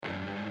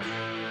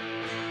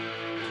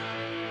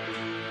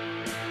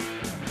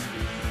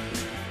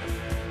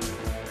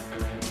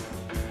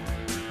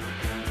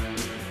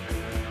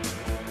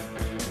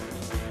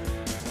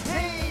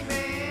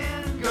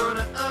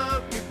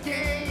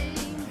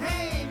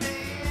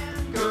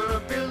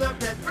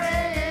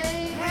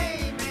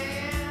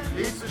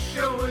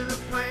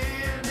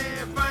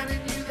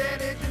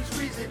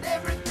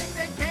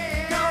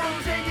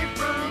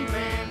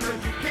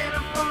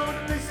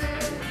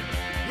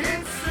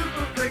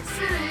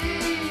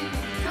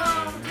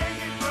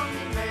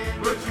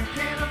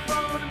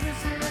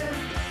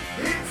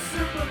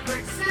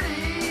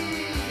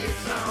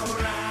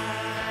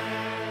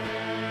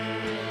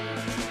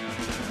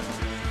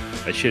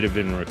I should have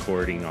been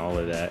recording all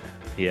of that.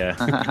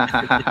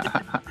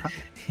 Yeah.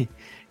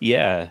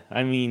 Yeah.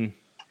 I mean,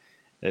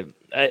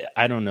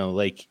 I don't know.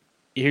 Like,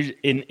 here's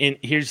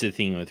the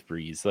thing with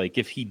Breeze. Like,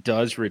 if he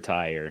does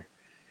retire,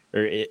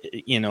 or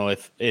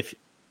if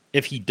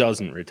he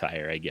doesn't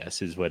retire, I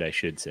guess is what I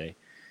should say.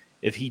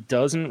 If he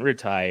doesn't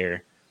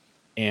retire,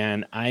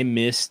 and I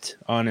missed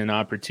on an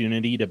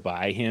opportunity to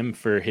buy him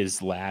for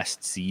his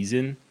last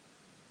season,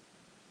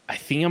 I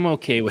think I'm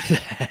okay with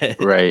that.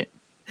 Right.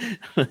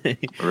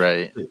 Like,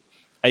 Right.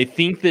 I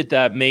think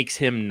that makes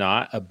him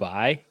not a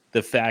buy.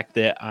 The fact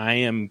that I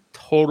am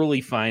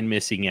totally fine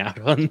missing out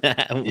on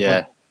that.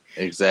 Yeah,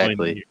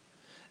 exactly.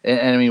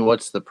 And I mean,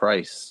 what's the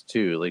price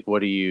too? Like,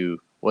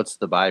 what's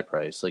the buy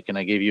price? Like, can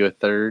I give you a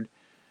third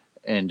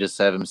and just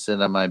have him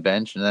sit on my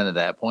bench? And then at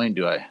that point,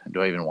 do I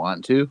even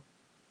want to?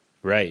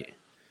 Right.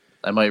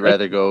 I might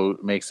rather go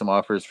make some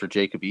offers for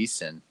Jacob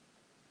Eason.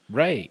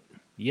 Right.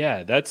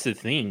 Yeah, that's the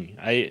thing.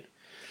 I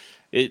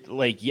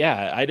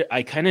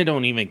kind of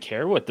don't even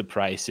care what the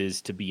price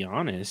is, to be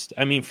honest.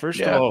 I mean,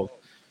 first of all,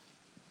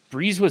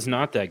 Breeze was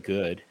not that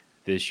good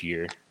this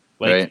year.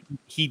 Like, right.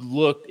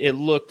 it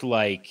looked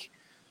like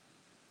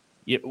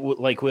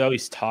we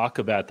always talk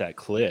about that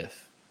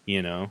cliff,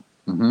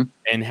 Mm-hmm.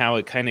 and how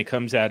it kind of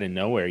comes out of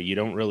nowhere. You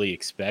don't really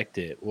expect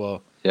it.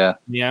 Well, Yeah.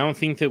 I don't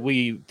think that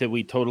we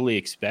totally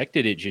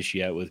expected it just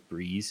yet with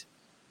Breeze.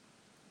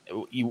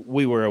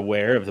 We were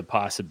aware of the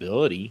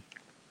possibility,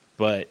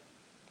 but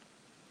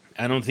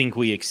I don't think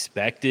we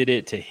expected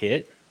it to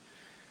hit.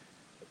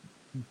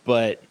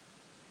 But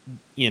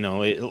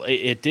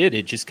it did.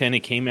 It just kind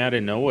of came out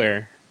of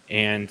nowhere,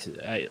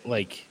 and I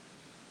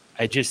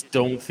just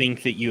don't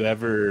think that you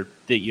ever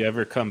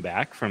come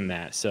back from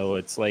that. So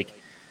it's like,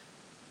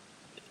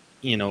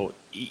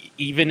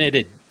 even at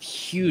a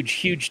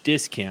huge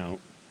discount,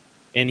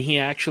 and he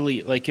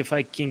actually, like, if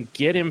I can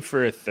get him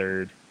for a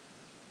third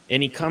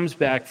and he comes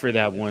back for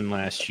that one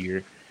last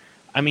year,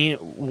 I mean,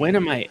 when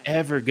am I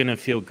ever going to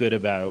feel good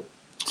about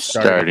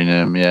starting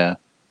him? Yeah.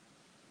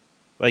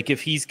 Like,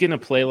 if he's going to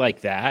play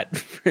like that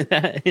for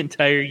that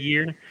entire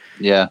year,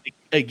 yeah.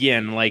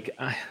 Again, like,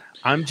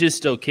 I'm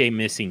just okay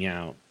missing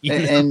out.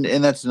 And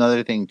that's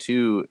another thing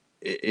too.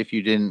 If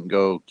you didn't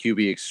go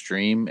QB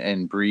extreme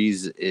and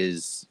Breeze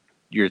is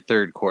your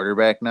third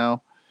quarterback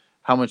now,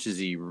 how much is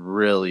he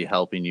really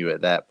helping you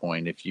at that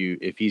point?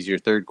 If he's your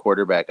third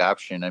quarterback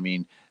option, I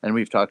mean, and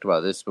we've talked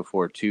about this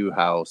before too,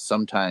 how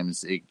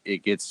sometimes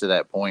it gets to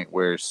that point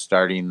where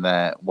starting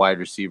that wide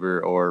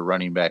receiver or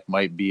running back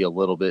might be a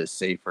little bit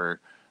safer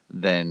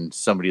than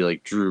somebody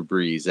like Drew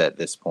Brees at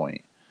this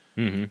point.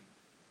 Mm-hmm.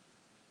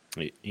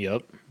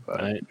 Yep.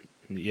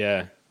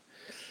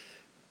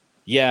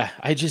 Yeah,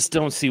 I just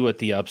don't see what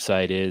the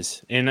upside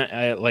is. And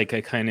I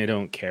kind of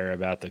don't care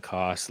about the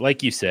cost.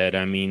 Like you said,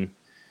 I mean,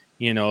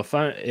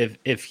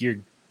 if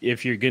you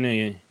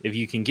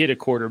can get a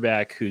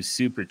quarterback who's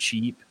super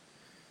cheap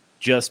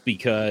just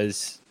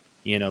because,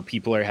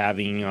 people are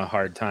having a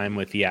hard time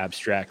with the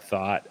abstract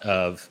thought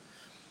of,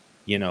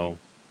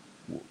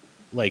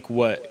 like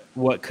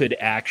what could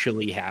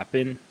actually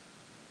happen,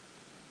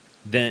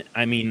 then,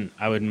 I mean,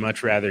 I would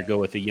much rather go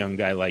with a young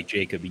guy like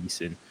Jacob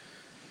Eason.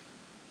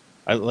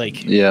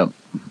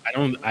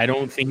 I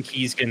don't think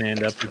he's going to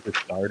end up as a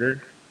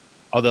starter,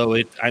 although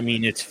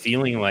it's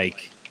feeling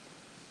like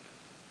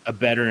a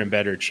better and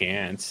better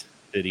chance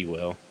that he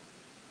will.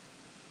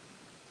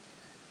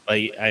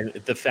 Like,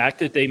 the fact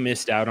that they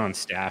missed out on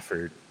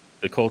Stafford,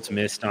 the Colts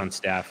missed on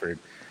Stafford,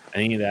 I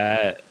think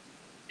that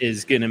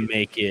is going to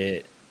make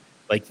it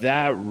like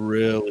that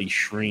really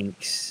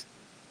shrinks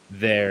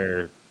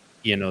their,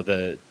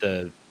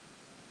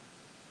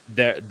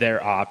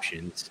 their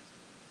options.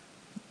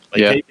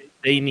 Like,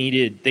 they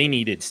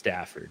needed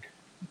Stafford.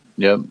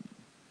 Yep.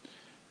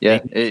 Yeah,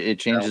 it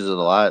changes it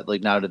a lot.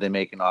 Like, now, do they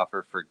make an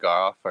offer for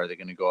Goff? Are they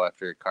going to go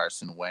after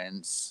Carson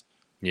Wentz?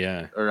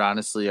 Yeah. Or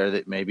honestly, are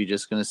they maybe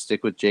just going to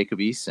stick with Jacob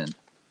Eason?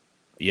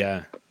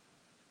 Yeah.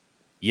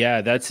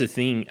 Yeah, that's the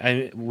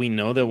thing. We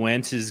know that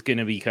Wentz is going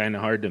to be kind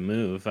of hard to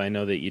move. I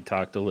know that you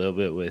talked a little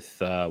bit with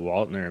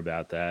Waltner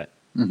about that.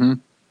 Mm-hmm.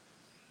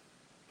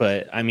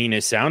 But, I mean,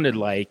 it sounded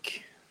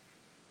like,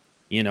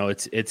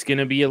 it's going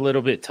to be a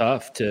little bit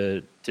tough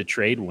to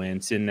trade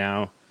Wentz. And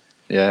now,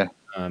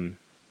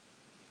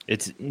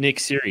 it's Nick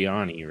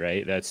Sirianni,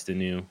 right? That's the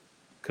new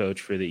coach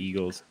for the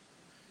Eagles.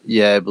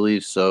 Yeah, I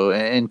believe so.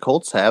 And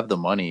Colts have the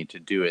money to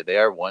do it. They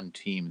are one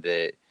team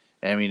that,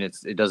 I mean,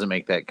 it doesn't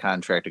make that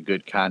contract a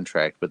good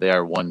contract, but they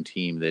are one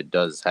team that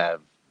does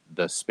have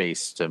the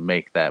space to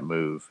make that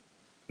move.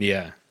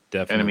 Yeah,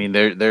 definitely. And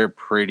I mean, they're a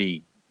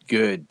pretty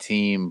good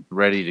team,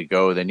 ready to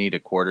go. They need a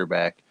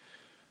quarterback.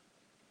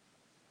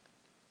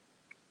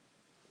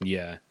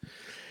 Yeah.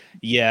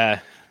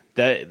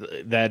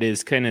 That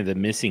is kind of the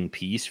missing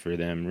piece for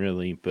them,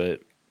 really.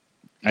 But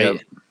I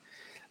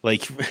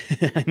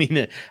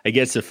mean, I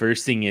guess the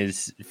first thing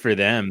is for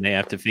them, they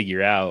have to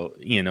figure out,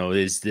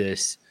 is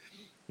this,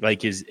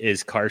 like,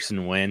 is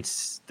Carson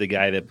Wentz the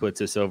guy that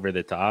puts us over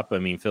the top? I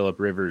mean, Phillip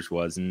Rivers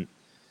wasn't.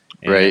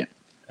 And, right.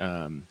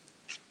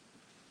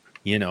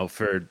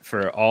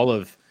 For all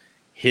of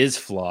his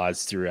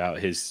flaws throughout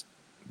his,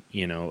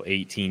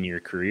 18-year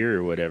career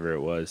or whatever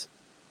it was.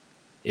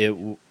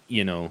 He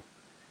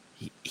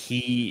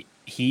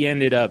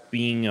ended up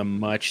being a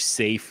much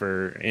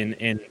safer,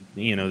 and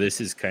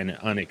this is kind of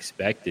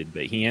unexpected,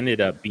 but he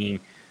ended up being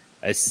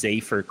a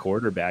safer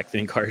quarterback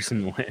than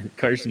Carson Wentz.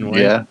 Carson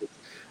Wentz was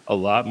a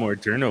lot more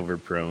turnover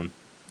prone.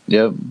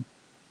 Yep.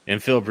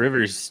 And Philip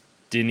Rivers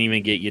didn't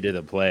even get you to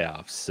the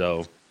playoffs.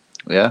 So,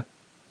 yeah,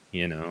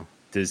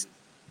 is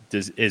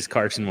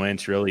Carson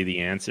Wentz really the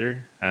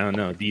answer? I don't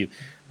know. Do you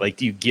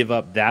give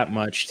up that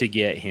much to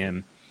get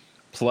him,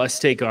 plus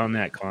take on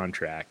that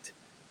contract,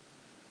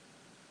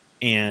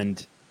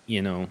 and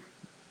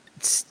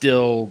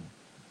still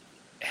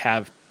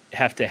have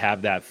to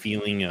have that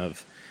feeling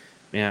of,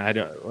 man, I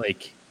don't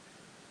like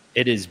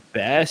it is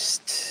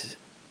best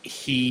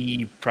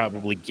he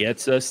probably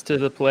gets us to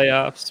the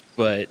playoffs,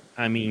 but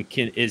I mean,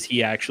 is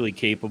he actually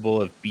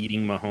capable of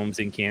beating Mahomes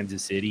in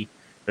Kansas City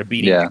or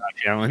beating Josh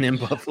Allen in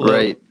Buffalo?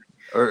 Right.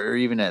 Or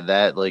even at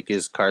that, like,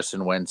 is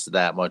Carson Wentz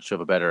that much of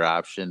a better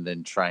option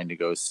than trying to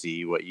go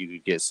see what you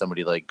could get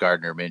somebody like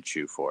Gardner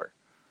Minshew for?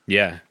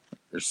 Yeah.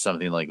 Or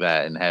something like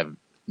that, and have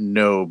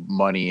no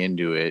money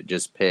into it,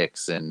 just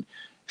picks. And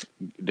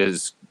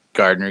does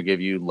Gardner give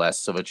you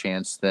less of a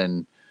chance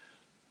than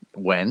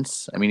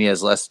Wentz? I mean, he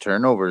has less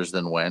turnovers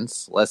than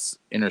Wentz, less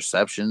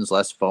interceptions,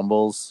 less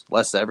fumbles,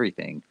 less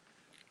everything.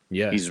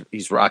 Yeah.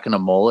 He's rocking a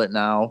mullet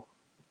now.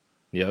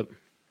 Yep.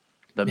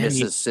 The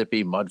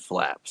Mississippi mud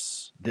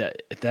flaps.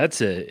 That's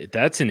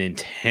an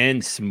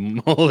intense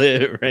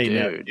mullet right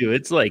now, too.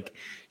 It's like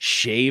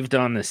shaved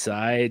on the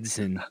sides,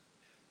 and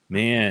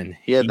man,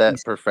 he had that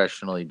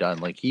professionally done.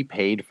 Like, he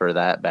paid for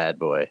that bad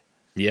boy.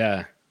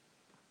 Yeah.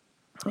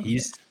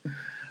 He's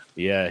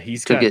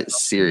took it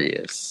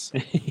serious.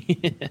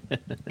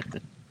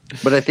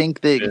 But I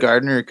think that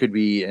Gardner could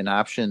be an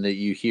option that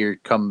you hear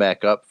come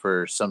back up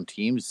for some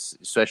teams,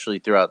 especially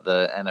throughout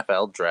the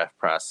NFL draft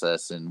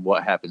process and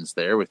what happens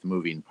there with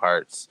moving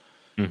parts,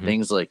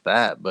 things like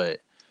that.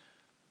 But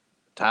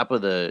top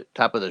of the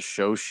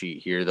show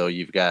sheet here, though,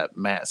 you've got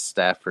Matt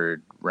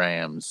Stafford,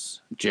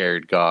 Rams,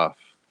 Jared Goff,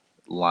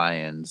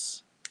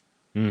 Lions.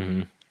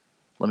 Mm-hmm.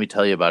 Let me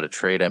tell you about a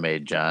trade I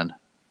made, John.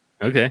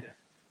 Okay.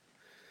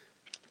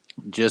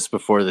 Just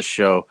before the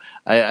show,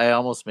 I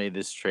almost made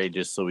this trade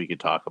just so we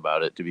could talk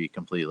about it, to be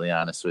completely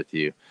honest with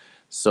you.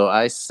 So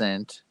I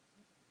sent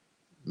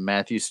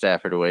Matthew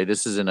Stafford away.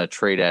 This is in a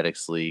trade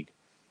addicts league.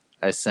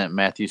 I sent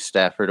Matthew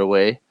Stafford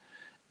away,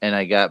 and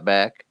I got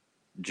back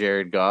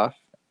Jared Goff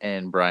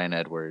and Bryan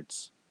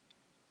Edwards.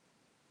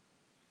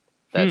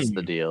 That's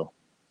the deal.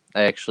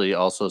 I actually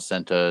also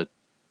sent a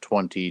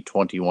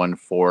 2021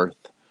 fourth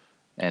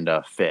and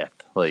a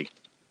fifth. Like,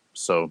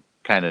 so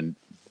kind of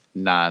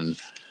non-mute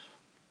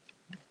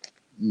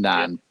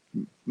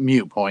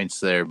points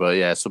there. But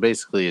yeah, so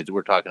basically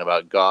we're talking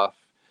about Goff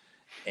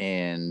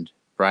and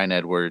Bryan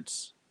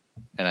Edwards,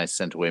 and I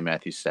sent away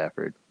Matthew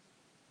Stafford.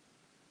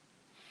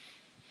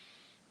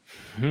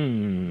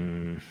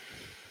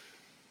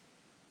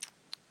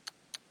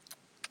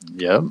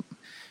 Yep.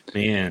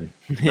 Man.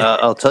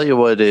 I'll tell you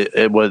what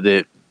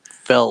it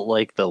felt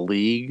like the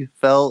league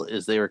felt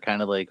is they were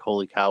kind of like,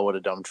 holy cow, what a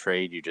dumb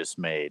trade you just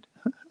made.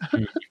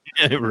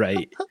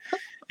 Right.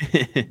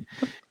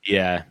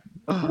 Yeah.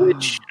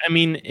 Which, I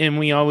mean, and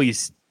we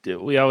always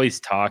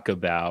talk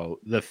about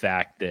the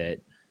fact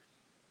that,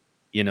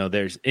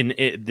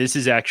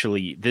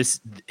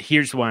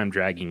 here's why I'm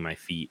dragging my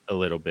feet a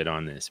little bit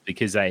on this,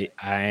 because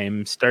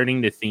I'm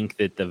starting to think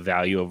that the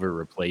value over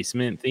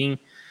replacement thing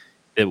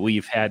that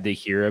we've had to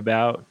hear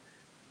about,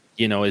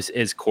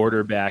 as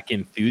quarterback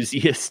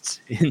enthusiasts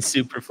in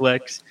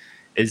Superflex,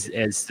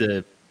 as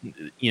the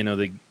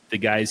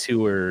guys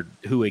who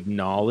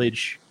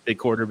acknowledge that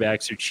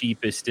quarterbacks are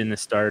cheapest in the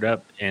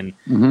startup and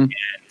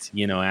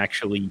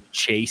actually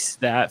chase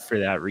that for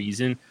that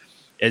reason,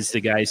 as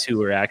the guys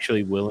who are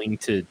actually willing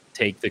to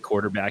take the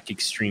quarterback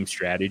extreme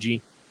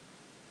strategy.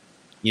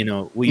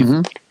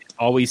 We've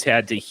always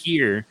had to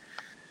hear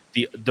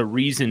the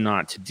reason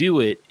not to do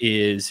it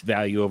is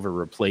value over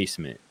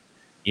replacement,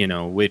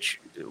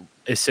 which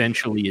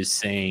essentially is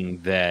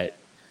saying that,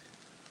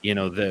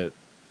 the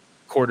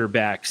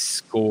quarterbacks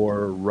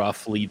score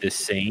roughly the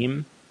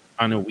same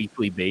on a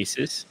weekly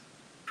basis,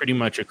 pretty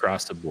much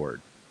across the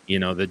board.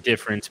 The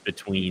difference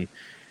between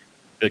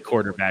the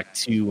quarterback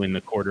 2 and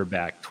the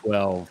quarterback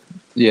 12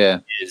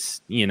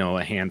 is,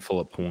 a handful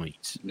of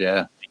points.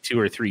 Yeah. 2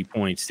 or 3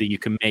 points that you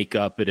can make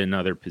up at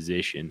another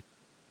position.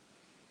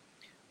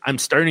 I'm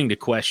starting to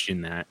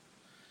question that.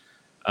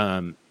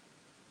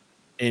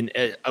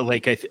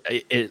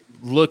 It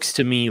looks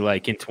to me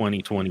like in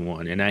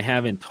 2021, and I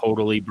haven't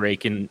totally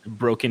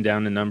broken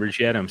down the numbers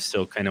yet. I'm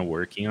still kind of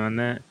working on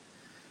that.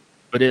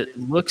 But it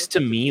looks to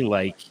me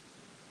like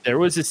there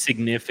was a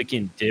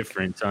significant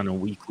difference on a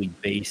weekly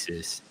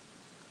basis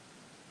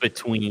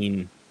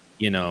between,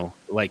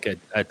 like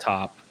a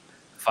top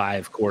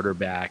 5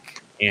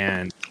 quarterback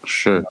and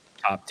sure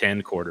top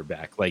 10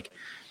 quarterback. Like,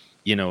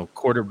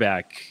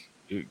 quarterback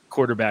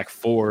quarterback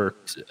 4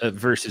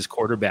 versus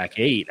quarterback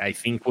 8, I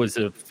think was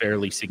a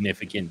fairly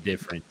significant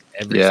difference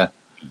every Yeah.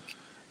 week.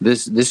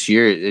 This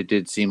year it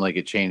did seem like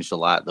it changed a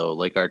lot though.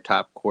 Like our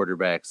top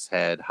quarterbacks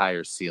had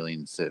higher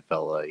ceilings, it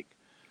felt like.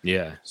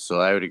 Yeah.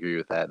 So I would agree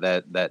with that.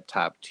 That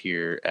top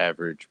tier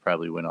average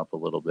probably went up a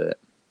little bit.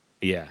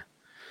 Yeah.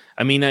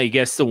 I mean, I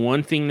guess the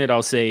one thing that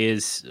I'll say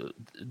is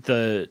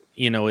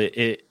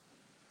it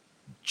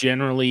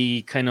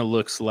generally kind of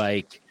looks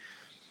like,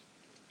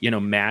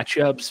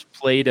 matchups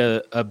played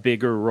a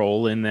bigger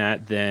role in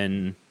that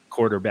than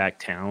quarterback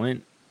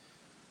talent.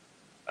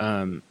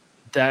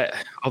 That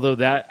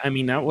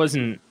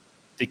wasn't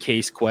the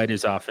case quite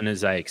as often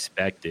as I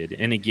expected.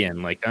 And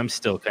again, like I'm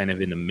still kind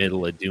of in the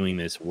middle of doing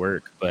this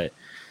work, but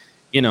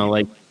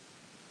like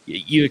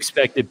you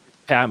expected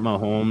Pat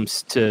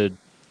Mahomes to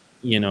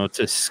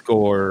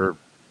score,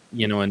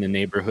 in the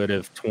neighborhood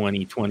of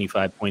 20,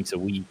 25 points a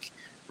week,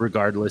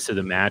 regardless of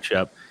the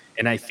matchup.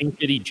 And I think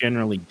that he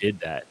generally did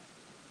that.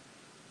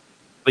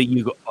 But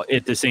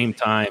at the same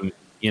time,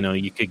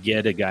 you could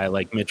get a guy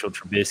like Mitchell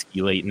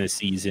Trubisky late in the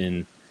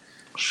season.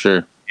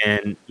 Sure.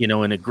 And,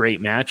 in a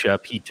great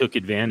matchup, he took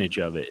advantage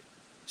of it.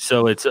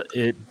 So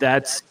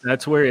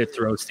that's where it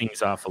throws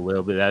things off a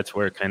little bit. That's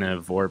where kind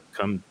of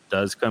VORP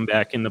does come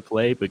back into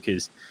play,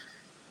 because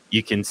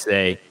you can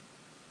say,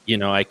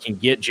 I can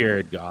get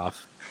Jared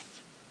Goff,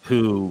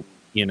 who,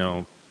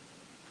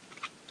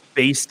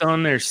 based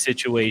on their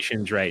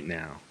situations right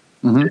now,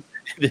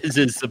 this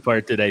is the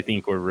part that I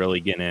think we're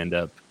really going to end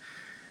up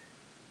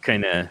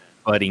kind of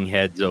butting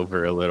heads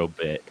over a little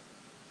bit.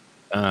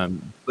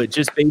 But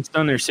just based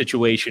on their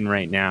situation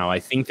right now, I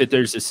think that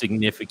there's a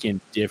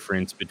significant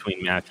difference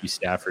between Matthew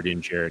Stafford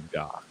and Jared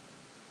Goff.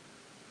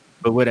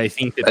 But what I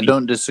think that I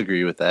don't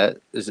disagree with that,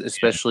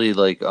 especially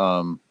like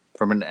from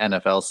an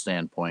NFL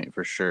standpoint,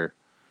 for sure.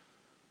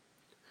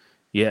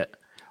 Yeah,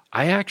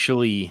 I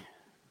actually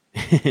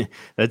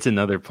that's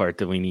another part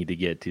that we need to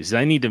get to. So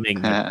I need to make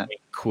my point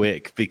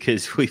quick,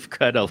 because we've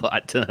got a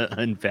lot to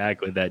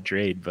unpack with that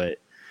trade. But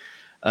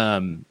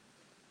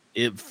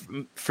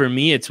for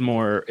me, it's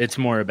more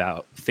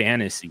about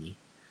fantasy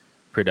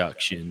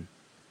production.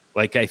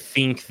 Like I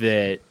think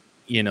that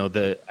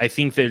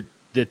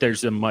that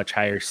there's a much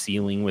higher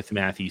ceiling with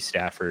Matthew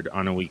Stafford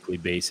on a weekly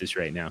basis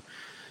right now.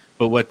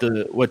 But what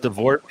the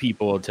VORP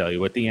people will tell you,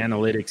 what the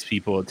analytics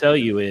people will tell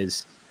you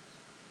is,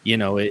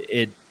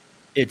 it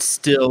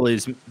still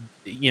is,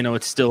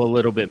 it's still a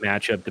little bit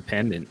matchup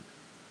dependent.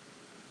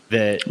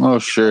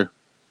 Sure.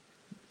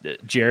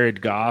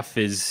 Jared Goff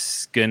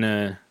is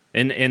gonna,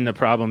 and the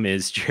problem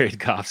is Jared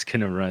Goff's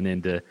gonna run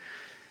into,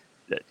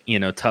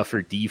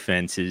 tougher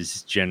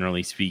defenses,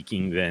 generally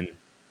speaking,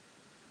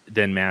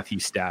 than Matthew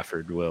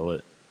Stafford will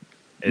at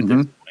this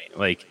point.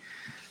 Like,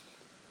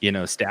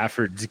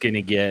 Stafford's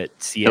gonna get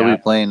Seattle. He'll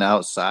be playing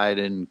outside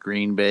in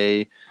Green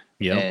Bay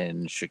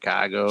and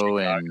Chicago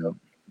and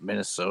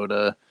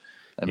Minnesota.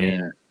 I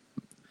mean,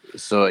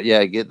 so yeah,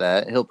 I get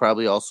that. He'll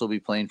probably also be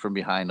playing from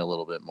behind a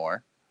little bit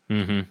more.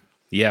 Mm-hmm.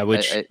 Yeah,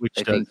 which I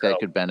think that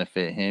could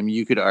benefit him.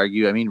 You could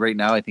argue. I mean, right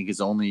now, I think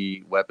his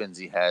only weapons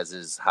he has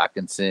is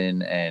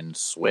Hawkinson and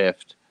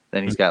Swift.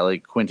 Then he's got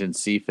like Quentin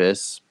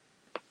Cephas.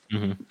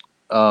 I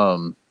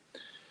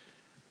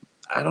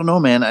don't know,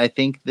 man. I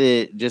think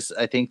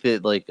that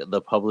like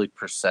the public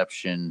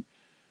perception.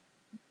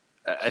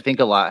 I think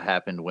a lot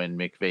happened when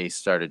McVay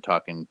started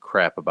talking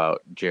crap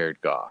about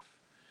Jared Goff.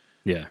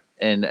 Yeah,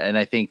 and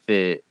I think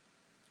that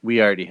we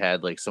already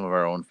had like some of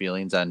our own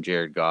feelings on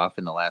Jared Goff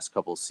in the last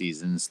couple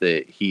seasons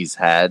that he's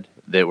had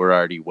that were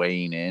already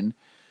weighing in.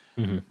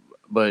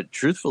 But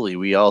truthfully,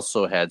 we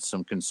also had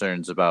some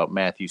concerns about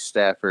Matthew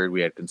Stafford. We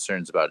had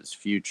concerns about his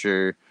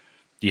future.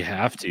 You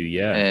have to,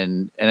 yeah.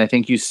 And I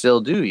think you still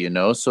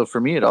do, So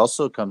for me, it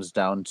also comes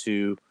down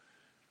to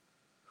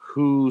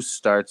who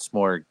starts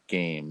more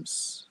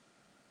games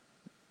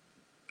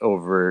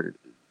over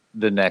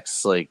the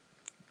next like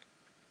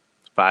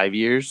 5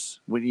 years.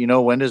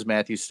 When does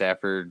Matthew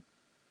Stafford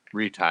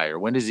retire?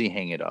 When does he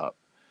hang it up?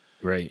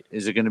 Right.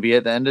 Is it going to be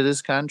at the end of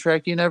this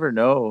contract? You never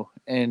know.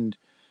 And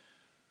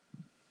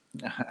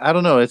I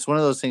don't know. It's one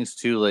of those things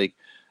too. Like,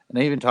 and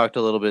I even talked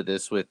a little bit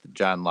this with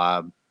John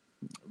Lobb.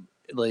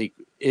 Like,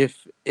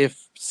 if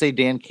say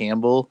Dan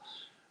Campbell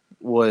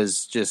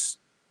was just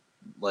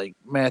like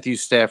Matthew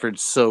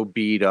Stafford's so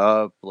beat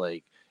up,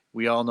 like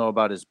we all know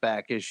about his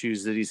back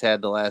issues that he's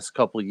had the last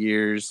couple of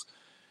years.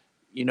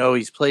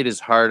 He's played his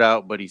heart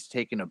out, but he's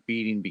taken a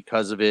beating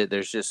because of it.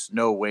 There's just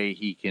no way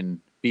he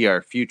can be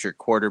our future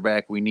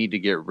quarterback. We need to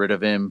get rid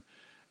of him.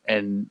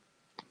 And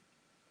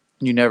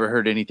you never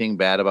heard anything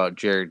bad about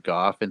Jared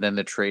Goff, and then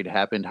the trade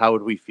happened. How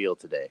would we feel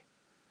today?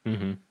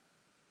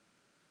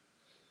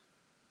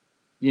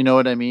 You know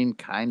what I mean?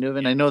 Kind of.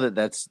 And I know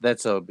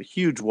that's a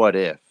huge what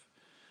if.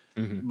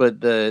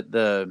 But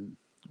the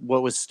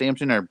what was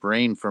stamped in our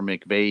brain from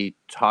McVay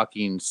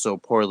talking so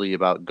poorly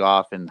about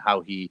Goff and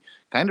how he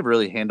kind of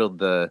really handled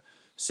the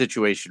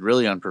situation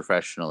really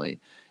unprofessionally.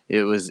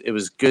 It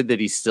was good that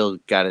he still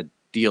got a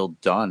deal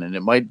done, and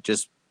it might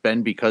just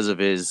been because of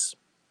his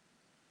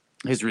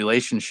his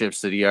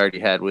relationships that he already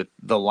had with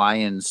the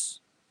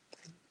Lions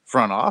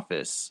front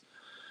office.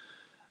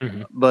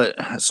 Mm-hmm.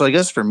 But so I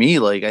guess for me,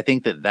 like, I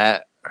think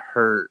that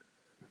hurt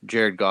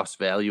Jared Goff's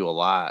value a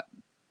lot.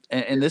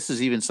 And this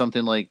is even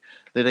something like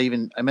that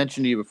I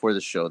mentioned to you before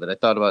the show that I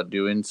thought about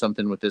doing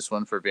something with this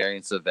one for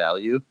variance of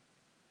value.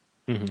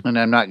 Mm-hmm. And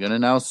I'm not going to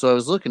now. So I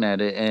was looking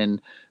at it,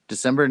 and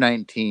December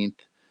 19th,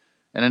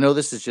 and I know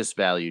this is just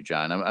value,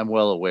 John. I'm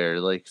well aware.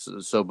 Like,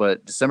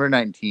 but December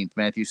 19th,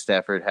 Matthew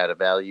Stafford had a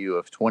value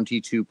of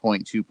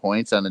 22.2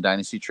 points on the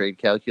Dynasty Trade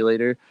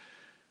Calculator.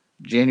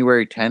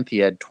 January 10th, he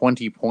had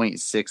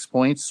 20.6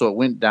 points. So it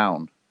went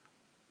down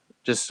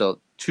just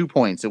 2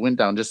 points. It went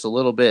down just a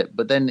little bit.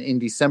 But then in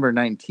December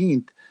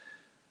 19th,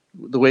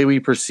 the way we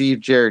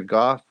perceived Jared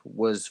Goff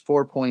was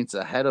 4 points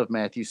ahead of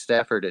Matthew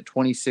Stafford at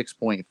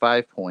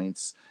 26.5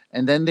 points.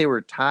 And then they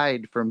were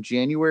tied from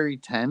January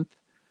 10th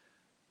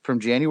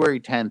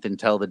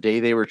until the day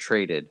they were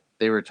traded.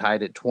 They were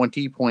tied at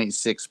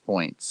 20.6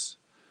 points.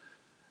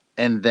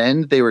 And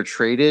then they were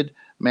traded.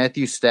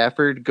 Matthew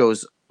Stafford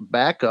goes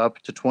back up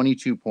to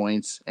 22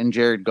 points, and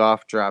Jared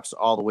Goff drops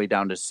all the way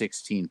down to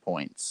 16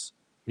 points.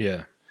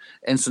 Yeah.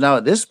 And so now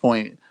at this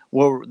point,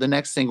 the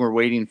next thing we're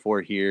waiting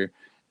for here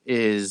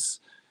is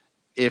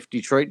if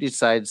Detroit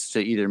decides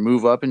to either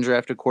move up and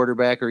draft a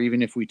quarterback, or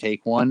even if we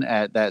take one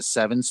at that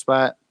 7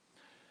 spot,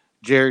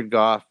 Jared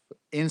Goff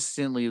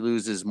instantly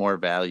loses more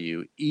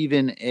value.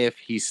 Even if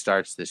he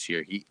starts this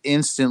year, he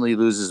instantly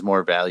loses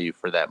more value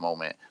for that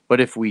moment. But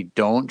if we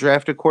don't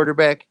draft a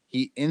quarterback,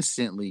 he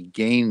instantly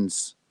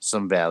gains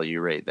some value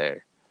right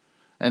there.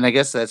 And I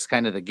guess that's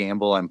kind of the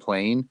gamble I'm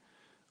playing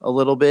a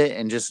little bit.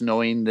 And just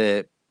knowing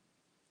that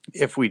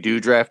if we do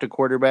draft a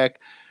quarterback,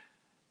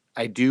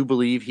 I do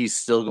believe he's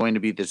still going to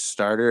be the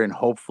starter, and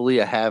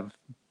hopefully I have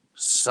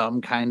some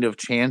kind of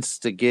chance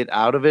to get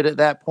out of it at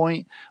that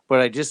point. But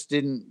I just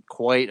didn't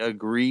quite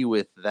agree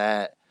with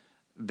that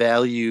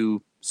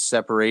value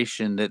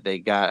separation that they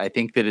got. I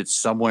think that it's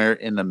somewhere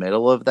in the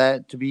middle of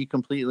that, to be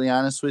completely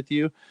honest with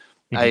you.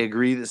 Mm-hmm. I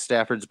agree that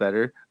Stafford's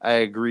better. I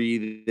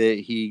agree that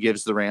he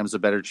gives the Rams a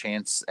better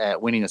chance at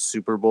winning a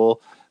Super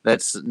Bowl.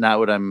 That's not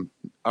what I'm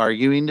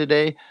arguing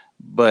today,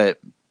 but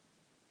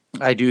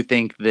I do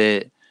think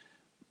that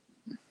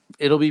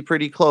it'll be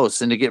pretty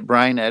close. And to get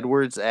Bryan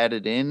Edwards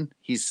added in,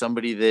 he's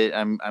somebody that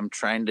I'm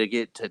trying to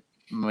get to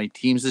my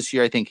teams this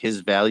year. I think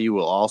his value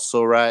will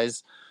also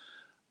rise.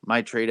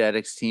 My Trade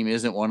Addicts team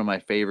isn't one of my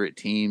favorite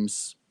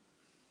teams.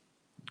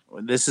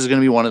 This is going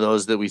to be one of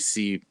those that we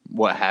see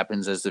what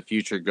happens as the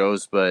future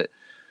goes, but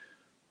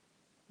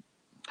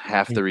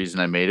half the reason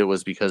I made it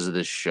was because of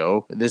this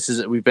show.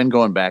 We've been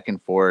going back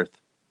and forth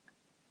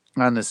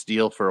on this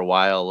deal for a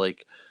while,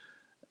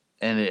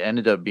 and it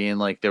ended up being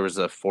like there was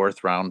a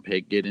 4th round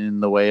pick getting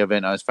in the way of it.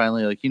 And I was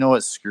finally like, you know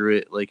what, screw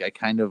it. Like,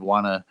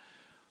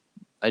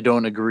 I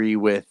don't agree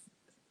with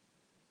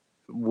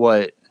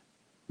what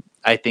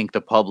I think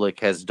the public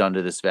has done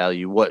to this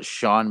value, what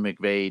Sean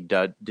McVay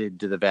did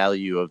to the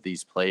value of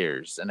these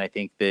players. And I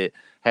think that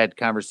had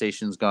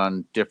conversations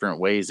gone different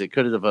ways, it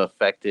could have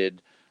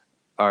affected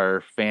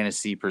our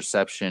fantasy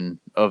perception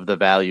of the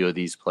value of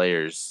these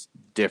players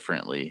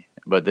differently.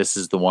 But this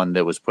is the one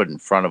that was put in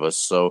front of us.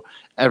 So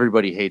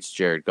everybody hates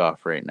Jared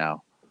Goff right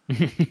now.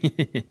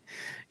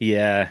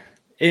 Yeah.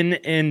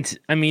 And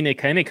I mean, it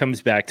kind of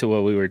comes back to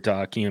what we were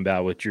talking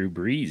about with Drew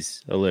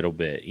Brees a little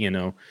bit,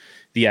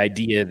 the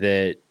idea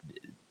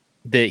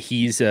that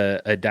he's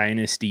a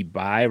dynasty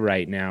buy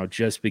right now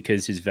just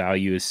because his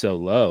value is so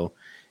low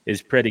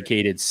is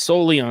predicated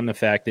solely on the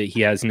fact that he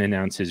hasn't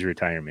announced his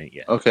retirement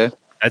yet. Okay.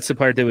 That's the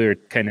part that we were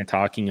kind of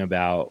talking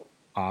about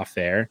off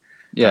air.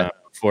 Yeah.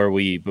 Before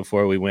we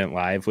went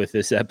live with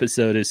this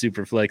episode of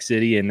Superflex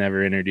City and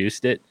never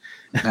introduced it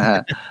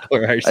for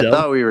ourselves. I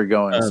thought we were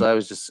going, so I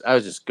was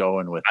just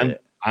going with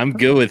it. I'm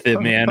good with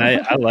it, man.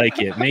 I like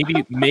it.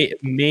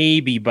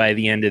 Maybe by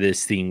the end of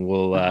this thing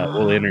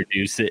we'll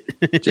introduce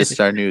it. Just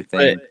our new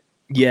thing. But,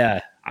 yeah,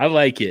 I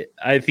like it.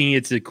 I think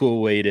it's a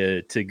cool way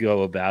to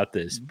go about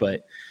this.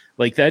 But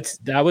like that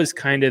was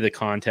kind of the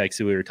context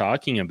that we were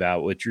talking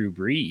about with Drew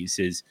Brees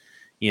is,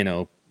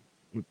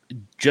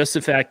 just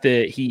the fact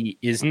that he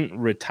isn't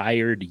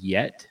retired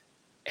yet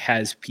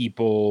has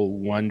people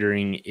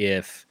wondering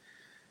if,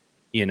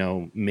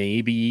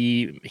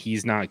 maybe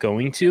he's not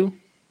going to.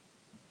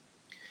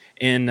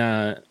 And,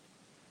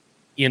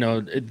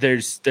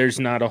 there's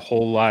not a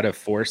whole lot of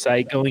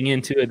foresight going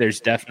into it. There's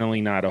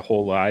definitely not a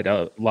whole lot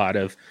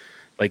of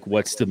like,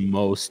 what's the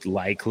most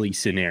likely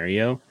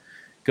scenario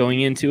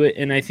going into it.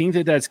 And I think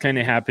that that's kind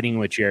of happening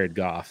with Jared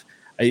Goff.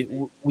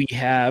 We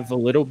have a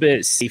little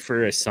bit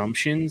safer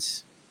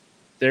assumptions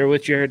there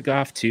with Jared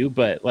Goff too,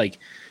 but like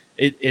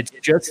it's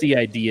just the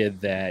idea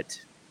that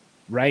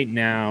right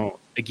now,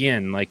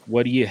 again, like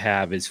what do you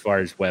have as far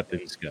as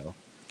weapons go?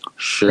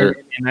 Sure.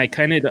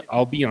 And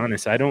I'll be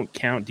honest, I don't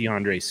count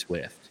DeAndre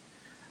Swift.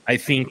 I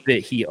think that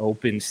he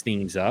opens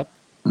things up.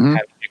 Mm-hmm.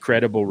 Having a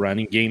credible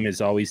running game is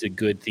always a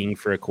good thing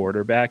for a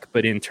quarterback,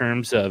 but in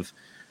terms of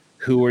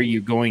who are you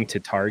going to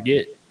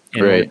target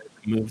and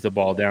move the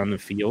ball down the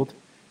field,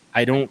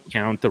 I don't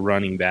count the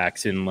running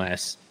backs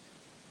unless,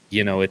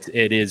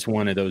 it is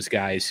one of those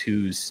guys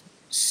who's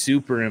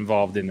super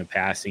involved in the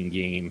passing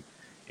game,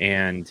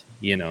 and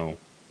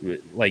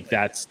like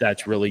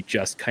that's really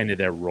just kind of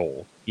their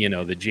role.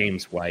 The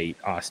James White,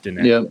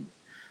 Austin Yep. Eckler,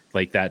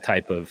 like that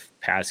type of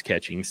pass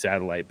catching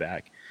satellite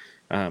back.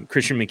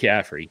 Christian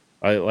McCaffrey,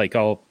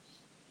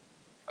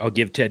 I'll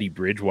give Teddy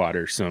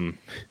Bridgewater some,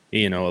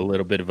 a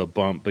little bit of a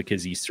bump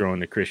because he's throwing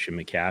to Christian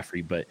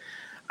McCaffrey, but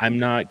I'm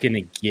not going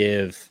to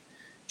give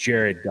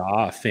Jared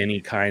Goff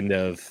any kind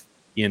of,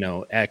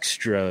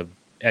 extra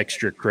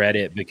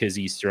credit because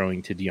he's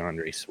throwing to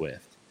DeAndre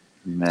Swift.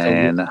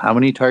 Man, how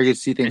many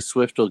targets do you think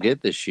Swift will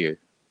get this year?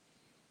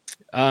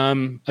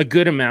 A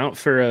good amount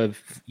for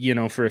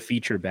a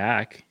feature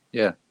back.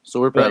 Yeah, so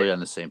we're probably on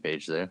the same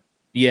page there.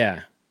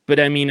 Yeah, but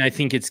I mean, I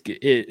think it's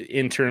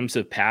in terms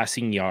of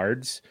passing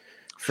yards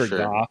for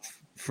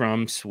Goff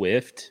from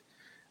Swift.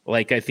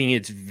 Like, I think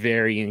it's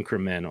very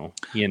incremental.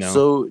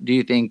 So, do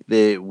you think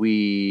that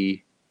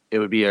it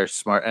would be our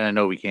smart? And I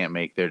know we can't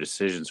make their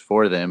decisions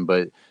for them,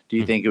 but do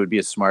you think it would be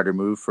a smarter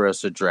move for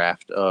us to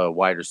draft a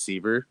wide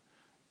receiver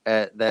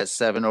at that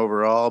 7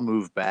 overall,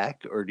 move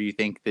back, or do you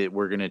think that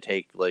we're going to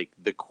take like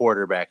the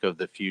quarterback of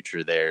the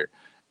future there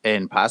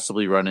and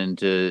possibly run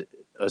into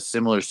a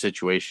similar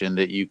situation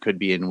that you could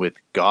be in with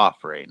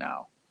Goff right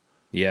now?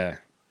 Yeah.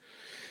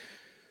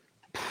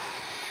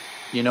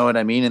 You know what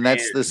I mean? And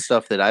that's the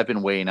stuff that I've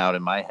been weighing out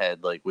in my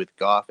head, like with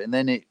Goff. And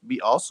then it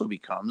also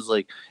becomes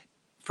like,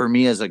 for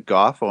me as a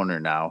Goff owner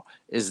now,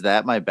 is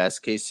that my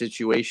best case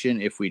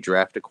situation if we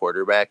draft a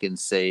quarterback and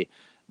say,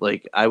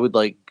 like,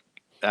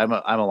 I'm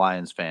a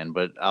Lions fan,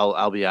 but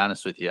I'll be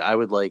honest with you. I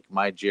would like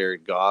my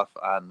Jared Goff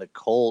on the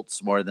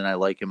Colts more than I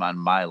like him on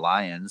my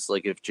Lions.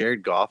 Like, if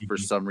Jared Goff for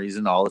some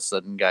reason all of a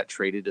sudden got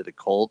traded to the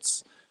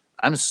Colts,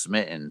 I'm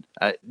smitten.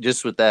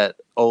 Just with that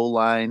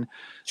O-line,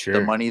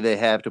 the money they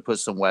have to put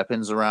some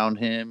weapons around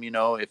him,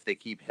 if they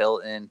keep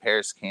Hilton,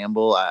 Paris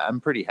Campbell, I'm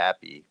pretty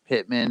happy.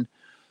 Pittman.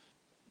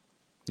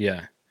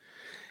 Yeah.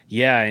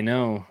 Yeah, I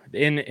know.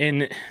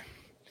 And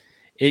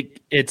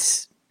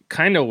it's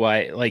kind of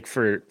why, like,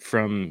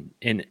 from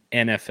an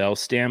NFL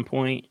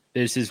standpoint,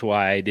 this is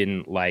why I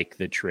didn't like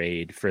the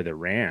trade for the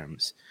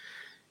Rams,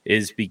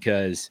 is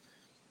because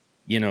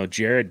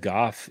Jared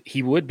Goff,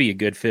 he would be a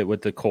good fit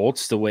with the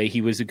Colts the way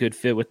he was a good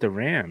fit with the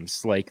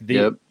Rams. Like,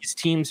 these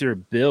teams are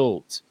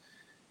built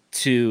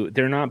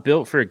they're not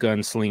built for a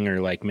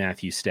gunslinger like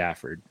Matthew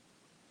Stafford.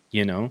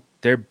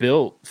 They're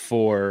built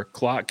for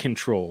clock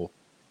control.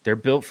 They're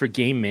built for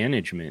game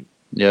management.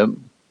 Yep.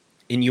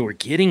 And you were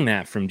getting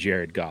that from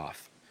Jared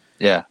Goff.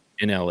 Yeah.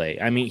 In LA.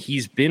 I mean,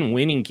 he's been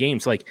winning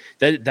games. Like,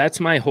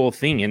 that's my whole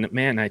thing. And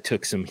man, I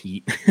took some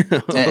heat.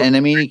 and I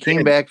mean, he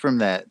came back from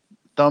that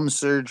thumb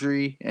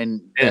surgery,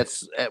 and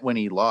that's when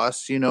he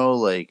lost,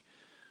 like,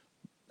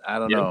 I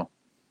don't know.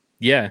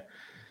 Yeah.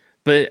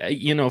 But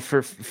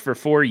for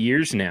 4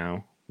 years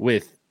now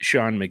with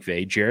Sean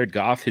McVay, Jared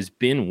Goff has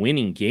been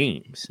winning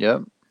games.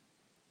 Yep.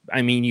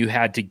 I mean, you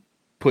had to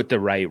put the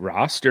right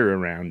roster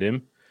around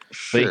him.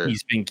 Sure. But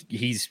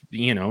he's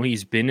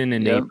been in a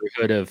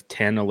neighborhood of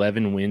 10,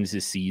 11 wins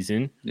this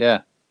season.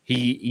 Yeah.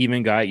 He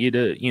even got you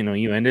to,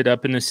 you ended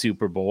up in the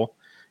Super Bowl.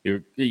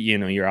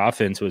 Your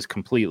offense was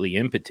completely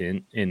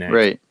impotent in that.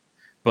 Right. Game.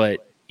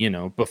 But,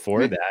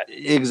 before that.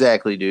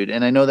 Exactly, dude.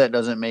 And I know that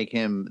doesn't make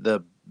him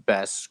the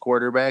best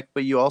quarterback,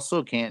 but you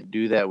also can't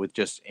do that with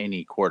just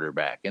any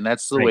quarterback. And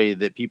that's the way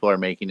that people are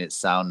making it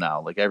sound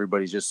now. Like,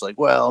 everybody's just like,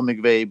 well,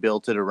 McVay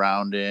built it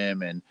around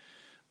him,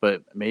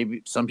 but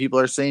maybe some people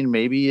are saying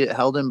maybe it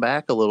held him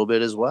back a little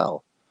bit as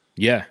well.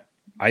 Yeah,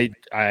 I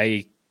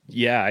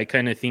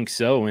kind of think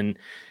so.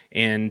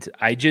 And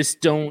I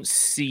just don't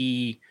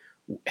see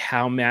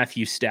how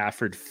Matthew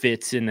Stafford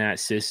fits in that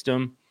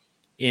system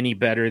any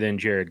better than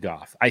Jared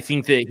Goff. I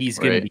think that he's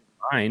going to be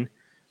fine.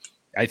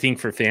 I think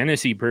for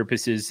fantasy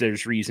purposes,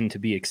 there's reason to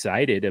be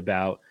excited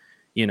about,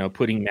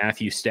 putting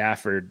Matthew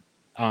Stafford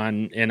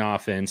on an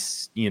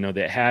offense,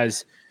 that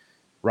has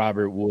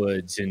Robert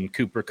Woods and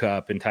Cooper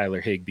Kupp and Tyler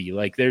Higbee.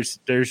 Like,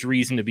 there's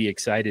reason to be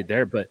excited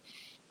there, but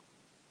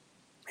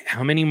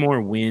how many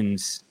more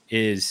wins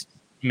is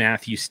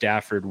Matthew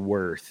Stafford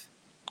worth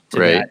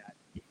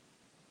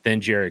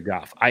than Jared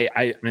Goff?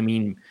 I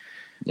mean,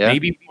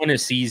 maybe one a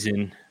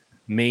season,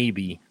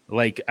 maybe.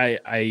 Like,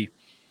 I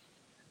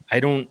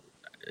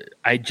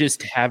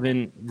just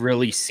haven't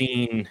really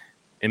seen,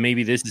 and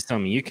maybe this is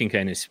something you can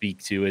kind of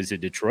speak to as a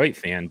Detroit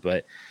fan,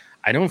 but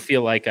I don't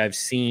feel like I've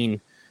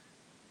seen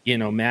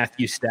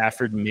Matthew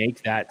Stafford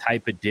make that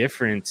type of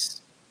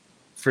difference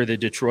for the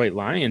Detroit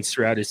Lions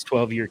throughout his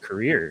 12-year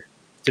career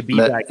to be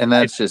that. And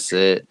that's just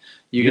it.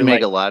 You can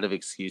make a lot of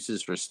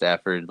excuses for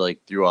Stafford, like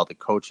through all the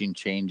coaching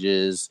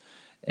changes.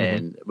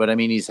 But I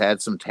mean, he's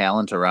had some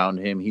talent around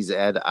him. He's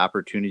had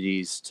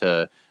opportunities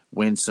to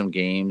win some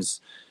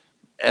games.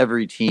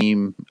 Every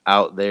team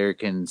out there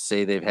can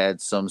say they've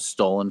had some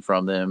stolen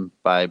from them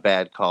by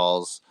bad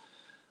calls.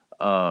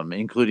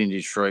 Including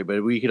Detroit,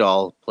 but we could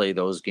all play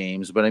those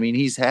games. But I mean,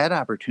 he's had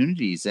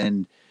opportunities,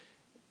 and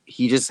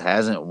he just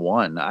hasn't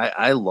won.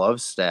 I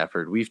love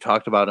Stafford. We've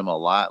talked about him a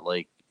lot,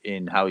 like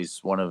in how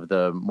he's one of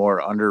the more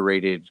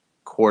underrated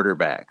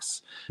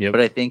quarterbacks. Yep.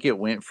 But I think it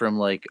went from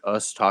like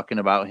us talking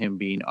about him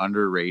being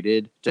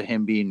underrated to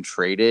him being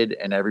traded,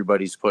 and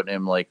everybody's putting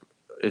him like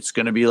it's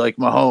going to be like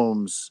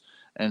Mahomes.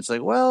 And it's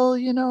like, well,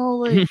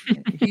 like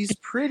he's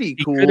pretty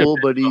He could have cool,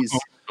 but been he's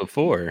Mahomes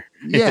before.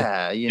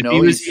 yeah, If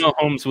he was he's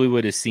Mahomes, we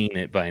would have seen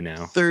it by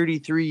now.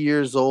 33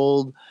 years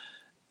old.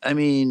 I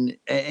mean,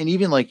 and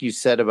even like you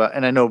said about,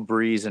 and I know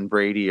Breeze and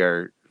Brady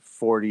are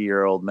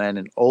 40-year-old men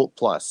and old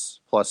plus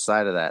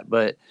side of that,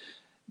 but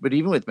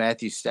even with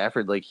Matthew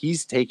Stafford, like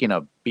he's taken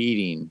a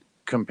beating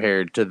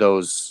compared to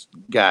those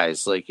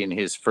guys, like in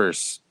his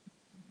first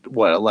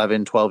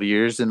 11, 12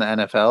 years in the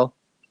NFL.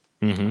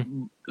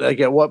 Mm-hmm.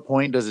 Like at what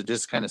point does it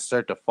just kind of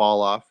start to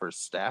fall off for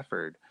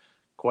Stafford?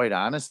 Quite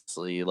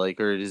honestly, like,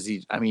 or does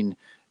he? I mean,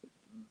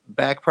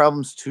 back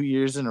problems 2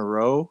 years in a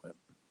row.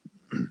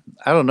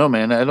 I don't know,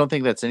 man. I don't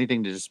think that's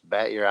anything to just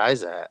bat your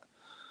eyes at.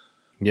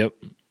 Yep.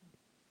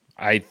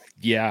 I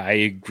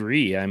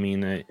agree. I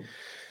mean,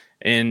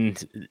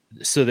 and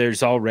so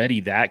there's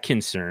already that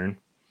concern.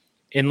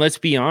 And let's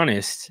be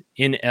honest,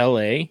 in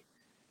LA,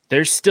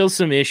 there's still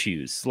some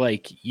issues.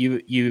 Like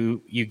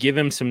you give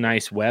him some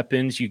nice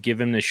weapons, you give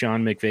him the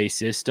Sean McVay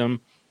system.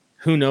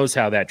 Who knows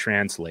how that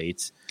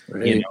translates?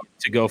 Right.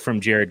 To go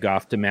from Jared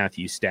Goff to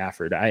Matthew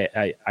Stafford.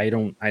 I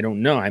don't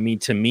know. I mean,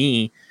 to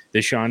me,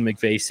 the Sean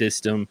McVay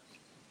system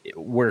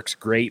works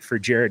great for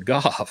Jared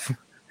Goff.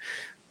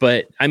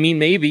 But I mean,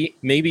 maybe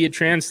it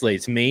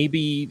translates.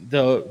 Maybe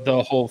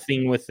the whole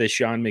thing with the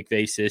Sean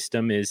McVay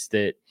system is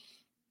that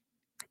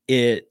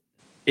it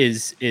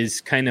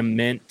is kind of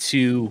meant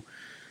to,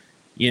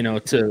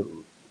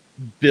 to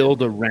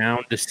build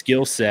around the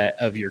skill set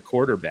of your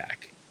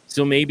quarterback.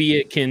 So maybe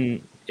it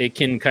can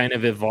kind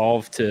of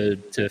evolve to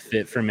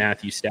fit for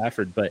Matthew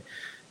Stafford. But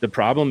the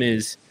problem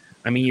is,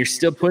 I mean, you're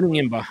still putting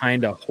him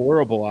behind a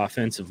horrible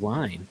offensive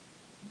line.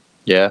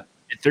 Yeah.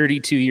 At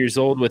 32 years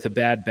old with a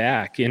bad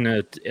back and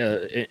a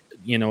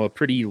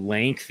pretty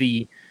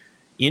lengthy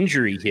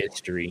injury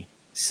history.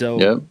 So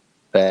yep.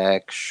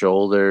 Back,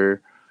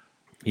 shoulder.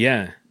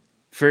 Yeah.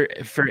 For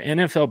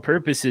NFL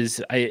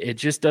purposes, it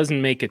just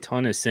doesn't make a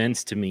ton of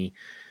sense to me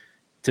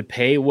to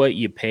pay what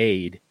you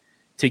paid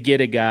to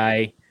get a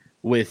guy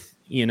with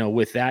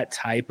that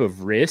type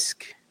of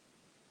risk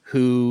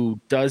who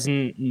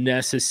doesn't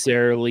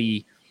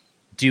necessarily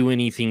do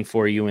anything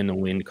for you in the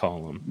win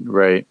column.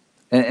 Right.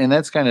 And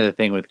that's kind of the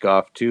thing with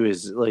Goff too,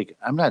 is like,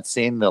 I'm not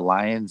saying the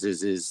Lions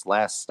is his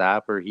last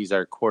stop or he's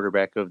our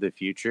quarterback of the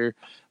future,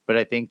 but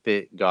I think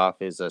that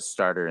Goff is a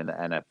starter in the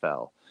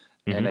NFL.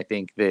 Mm-hmm. And I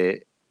think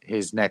that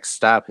his next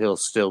stop, he'll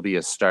still be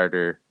a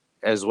starter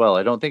as well.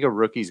 I don't think a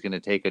rookie's going to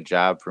take a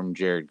job from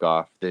Jared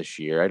Goff this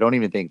year. I don't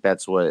even think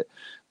that's what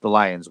the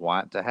Lions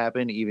want to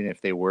happen, even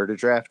if they were to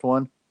draft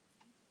one.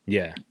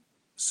 Yeah.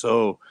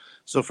 So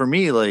for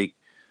me, like,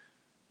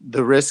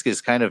 the risk is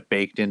kind of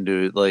baked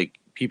into like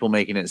people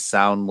making it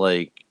sound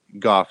like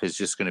Goff is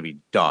just going to be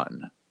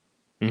done.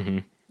 Mm-hmm.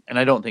 And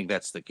I don't think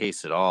that's the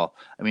case at all.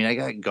 I mean, I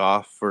got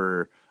Goff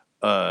for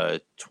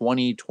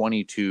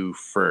 2022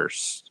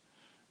 first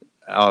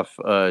off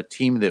a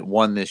team that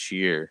won this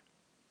year.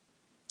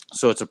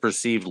 So it's a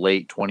perceived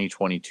late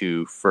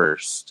 2022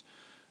 first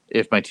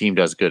if my team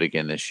does good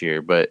again this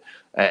year. But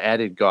I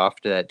added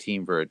Goff to that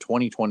team for a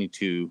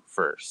 2022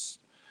 first.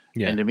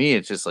 Yeah. And to me,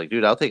 it's just like,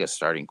 dude, I'll take a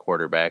starting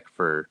quarterback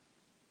for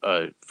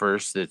a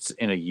first that's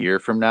in a year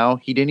from now.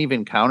 He didn't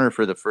even counter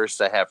for the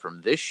first I have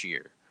from this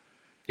year.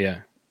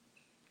 Yeah.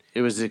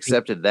 It was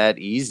accepted that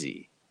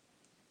easy.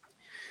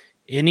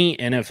 Any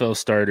NFL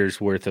starter's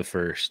worth a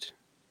first,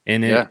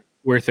 and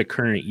worth a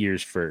current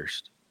year's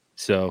first.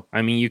 So,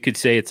 I mean, you could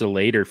say it's a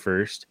later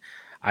first.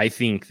 I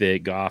think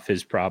that Goff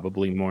is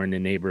probably more in the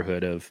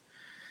neighborhood of,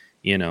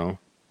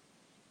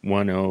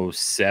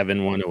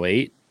 107,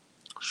 108.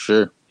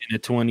 Sure. In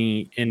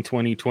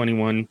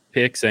 2021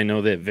 picks. I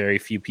know that very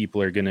few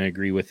people are going to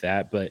agree with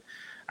that, but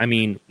I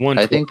mean,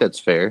 I think that's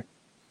fair.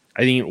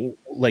 I think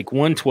like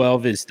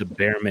 112 is the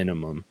bare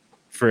minimum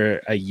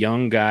for a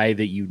young guy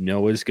that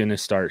is going to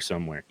start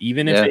somewhere.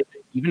 Even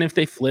if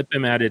they flip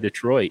him out of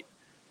Detroit,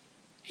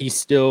 he's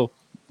still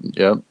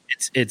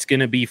it's going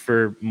to be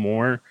for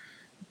more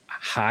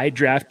high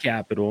draft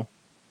capital,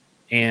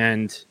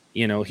 and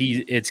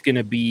it's going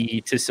to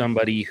be to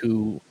somebody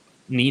who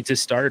needs a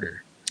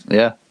starter.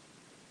 Yeah.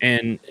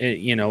 And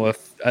a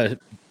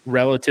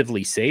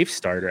relatively safe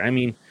starter. I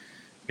mean,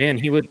 man,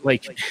 he would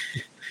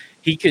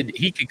he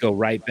could go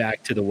right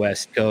back to the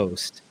West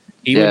Coast.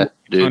 He would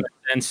make a ton of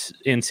sense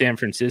in San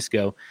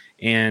Francisco,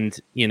 and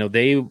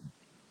that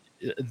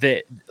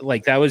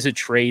was a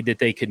trade that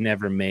they could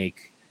never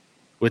make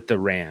with the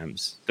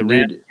Rams. The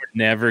Rams were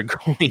never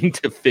going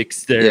to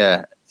fix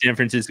their San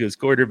Francisco's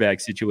quarterback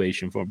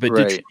situation for them, but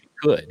Detroit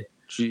could.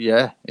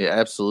 Yeah,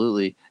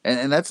 absolutely.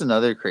 And that's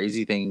another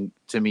crazy thing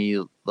to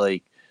me,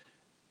 like,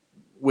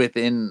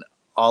 within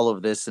all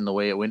of this and the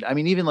way it went. I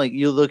mean, even like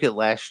you look at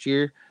last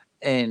year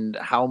and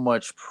how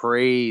much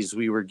praise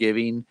we were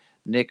giving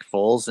Nick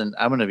Foles, and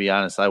I'm going to be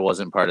honest, I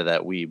wasn't part of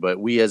that but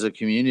we as a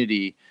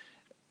community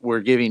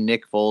were giving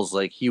Nick Foles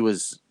like he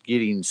was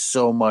getting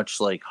so much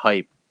like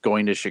hype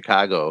going to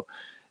Chicago.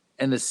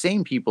 And the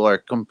same people are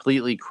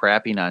completely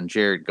crapping on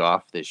Jared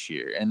Goff this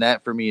year. And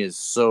that for me is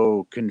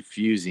so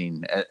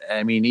confusing.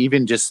 I mean,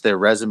 even just their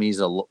resumes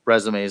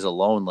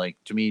alone, like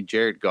to me,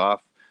 Jared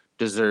Goff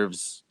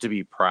deserves to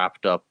be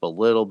propped up a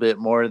little bit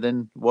more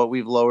than what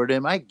we've lowered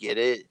him. I get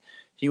it.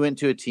 He went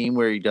to a team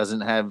where he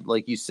doesn't have,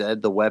 like you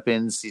said, the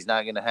weapons. He's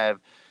not going to have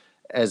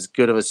as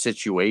good of a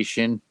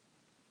situation.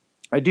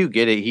 I do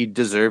get it. He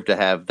deserved to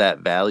have that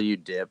value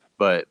dip,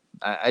 but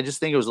I just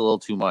think it was a little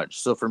too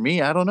much. So for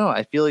me, I don't know.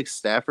 I feel like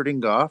Stafford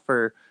and Goff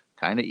are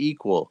kind of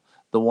equal.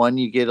 The one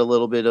you get a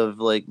little bit of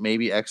like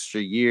maybe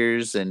extra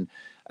years, and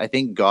I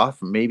think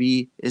Goff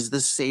maybe is the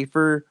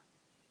safer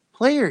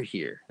player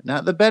here.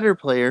 Not the better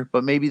player,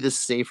 but maybe the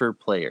safer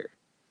player.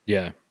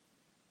 Yeah.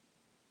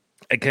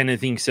 I kind of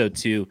think so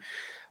too.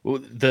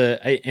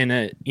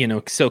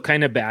 So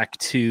kind of back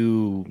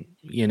to,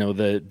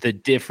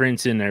 the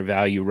difference in their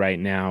value right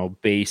now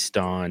based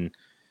on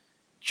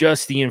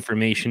just the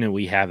information that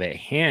we have at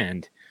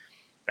hand.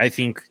 I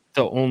think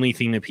the only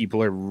thing that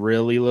people are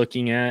really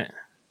looking at,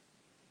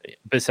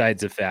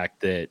 besides the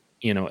fact that,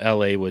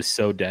 LA was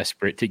so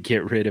desperate to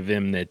get rid of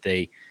him that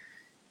they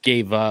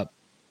gave up,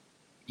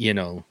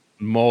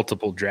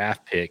 multiple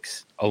draft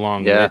picks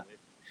along with,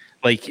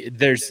 like,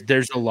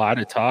 there's a lot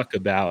of talk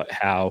about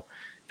how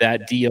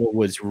that deal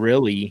was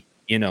really,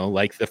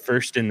 like the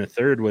first and the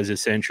third was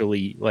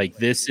essentially like,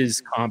 this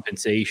is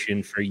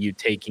compensation for you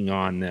taking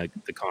on the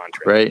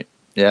contract. Right.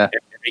 Yeah.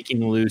 And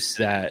making loose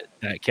that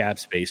cap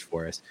space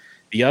for us.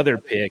 The other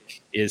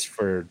pick is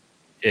for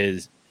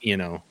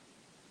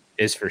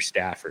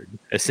Stafford,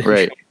 essentially.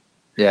 Right.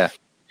 Yeah.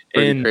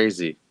 Pretty And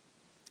crazy.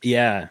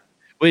 Yeah.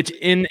 Which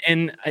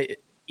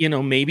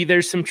maybe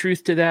there's some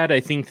truth to that.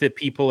 I think that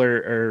people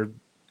are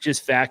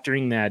just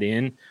factoring that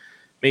in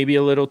maybe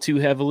a little too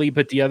heavily.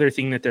 But the other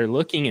thing that they're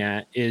looking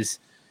at is,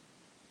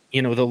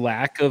 the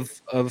lack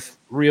of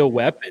real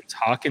weapons.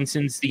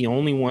 Hawkinson's the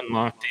only one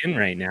locked in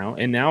right now.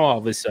 And now all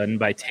of a sudden,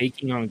 by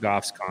taking on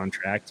Goff's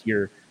contract,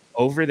 you're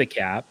over the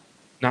cap.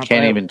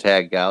 Can't even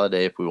tag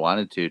Galladay if we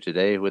wanted to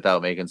today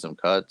without making some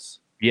cuts.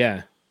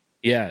 Yeah.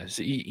 Yeah.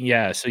 So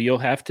you'll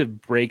have to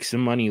break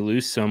some money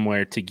loose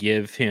somewhere to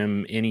give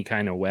him any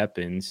kind of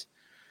weapons.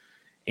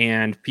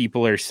 And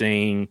people are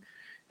saying,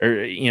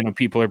 or,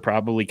 people are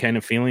probably kind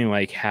of feeling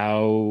like,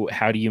 how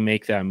do you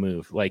make that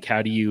move? Like,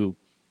 how do you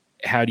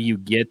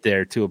get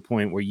there to a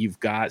point where you've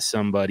got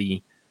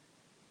somebody,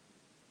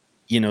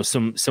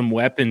 some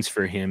weapons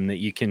for him that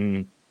you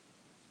can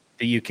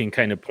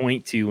kind of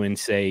point to and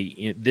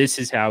say, this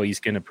is how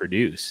he's going to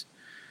produce,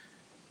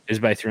 is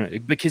by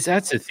throwing, because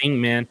that's the thing,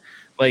 man.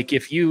 Like,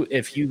 if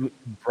you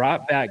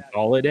brought back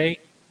Galladay,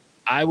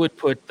 I would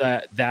put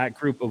that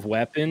group of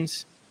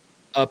weapons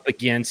up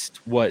against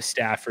what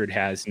Stafford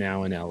has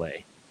now in LA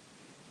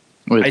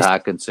with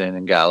Hawkinson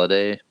and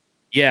Galladay.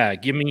 Yeah,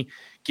 give me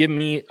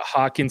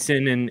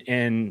Hawkinson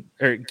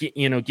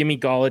give me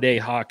Galladay,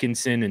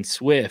 Hawkinson, and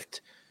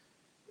Swift,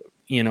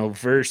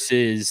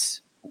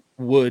 versus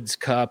Woods,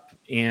 Kupp,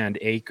 and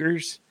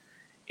Akers.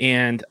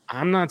 And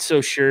I'm not so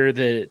sure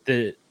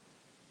that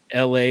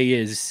LA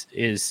is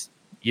right.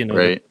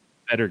 the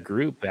better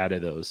group out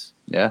of those.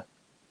 Yeah.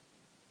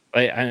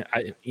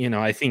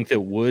 I think that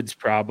Woods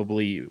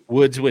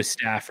with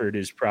Stafford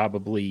is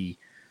probably,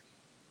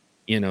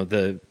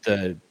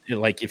 the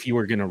like, if you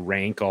were going to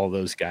rank all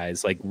those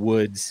guys, like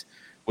Woods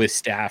with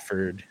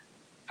Stafford,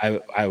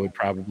 I would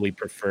probably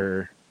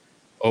prefer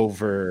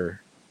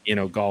over,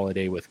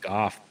 Galladay with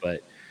Goff,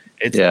 but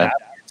it's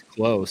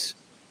close.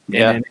 And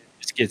then it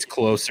just gets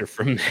closer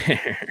from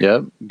there.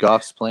 Yep.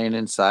 Goff's playing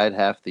inside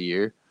half the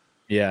year.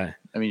 Yeah.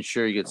 I mean,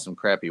 sure, he gets some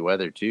crappy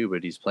weather too,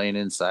 but he's playing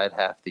inside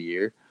half the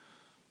year.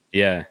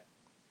 Yeah.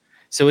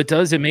 So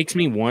it makes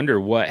me wonder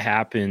what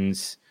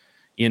happens,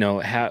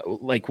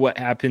 what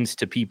happens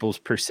to people's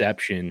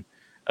perception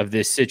of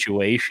this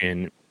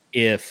situation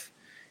if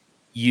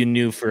you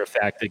knew for a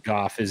fact that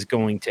Goff is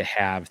going to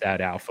have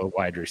that alpha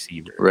wide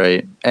receiver.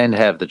 Right. And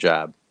have the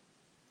job.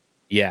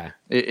 Yeah.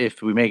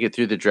 If we make it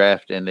through the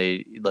draft and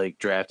they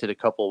drafted a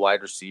couple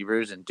wide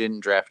receivers and didn't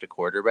draft a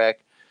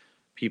quarterback,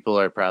 people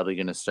are probably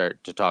going to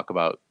start to talk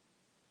about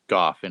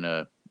Goff in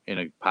a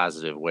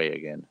positive way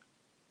again.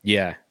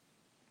 Yeah.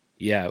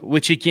 Yeah.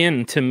 Which,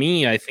 again, to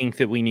me, I think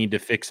that we need to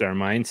fix our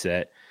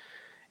mindset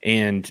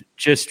and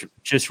just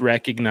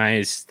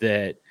recognize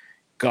that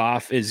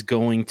Goff is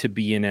going to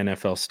be an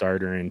NFL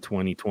starter in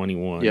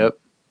 2021. Yep.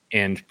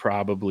 And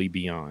probably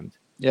beyond.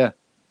 Yeah.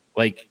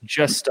 Like,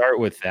 just start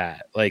with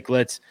that. Like,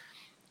 let's,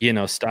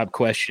 stop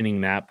questioning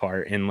that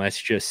part, and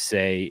let's just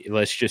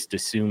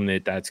assume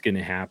that that's going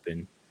to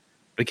happen,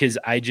 because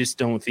I just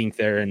don't think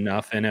there are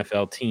enough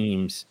NFL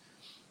teams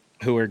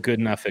who are good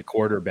enough at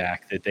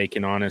quarterback that they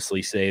can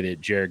honestly say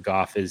that Jared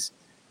Goff is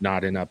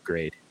not an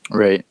upgrade.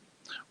 Right.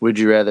 Would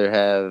you rather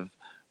have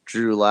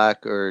Drew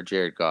Lock or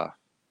Jared Goff?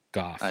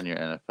 Goff on your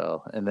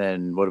NFL. And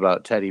then what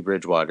about Teddy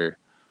Bridgewater?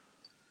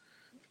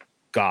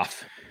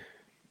 Goff.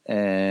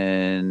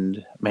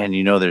 And man,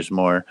 there's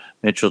more.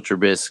 Mitchell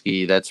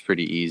Trubisky, that's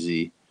pretty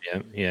easy.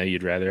 Yeah,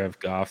 you'd rather have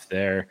Goff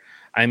there.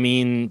 I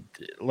mean,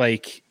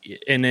 like,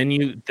 and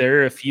then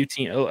there are a few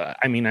teams.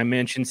 I mean, I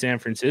mentioned San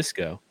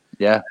Francisco.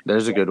 Yeah,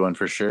 there's a good one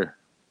for sure.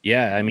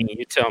 Yeah, I mean,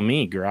 you tell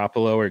me,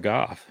 Garoppolo or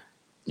Goff.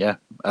 Yeah,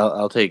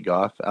 I'll take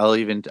Goff. I'll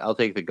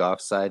take the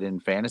Goff side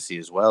in fantasy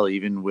as well.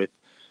 Even with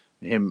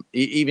him,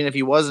 even if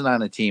he wasn't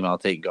on a team, I'll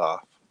take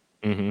Goff.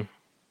 Mm-hmm.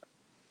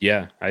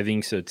 Yeah, I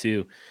think so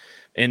too.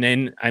 And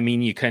then, I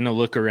mean, you kind of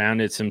look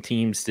around at some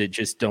teams that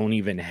just don't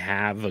even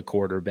have a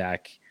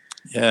quarterback.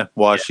 Yeah,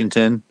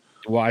 Washington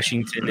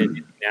and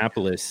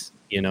Indianapolis.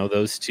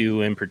 Those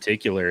two in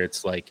particular.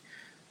 It's like,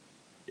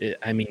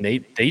 I mean,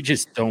 they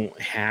just don't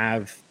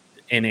have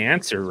an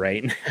answer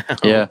right now.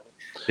 Yeah.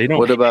 They don't.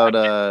 What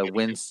about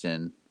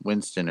Winston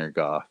or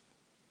Goff?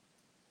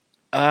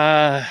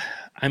 I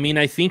mean,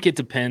 I think it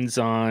depends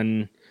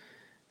on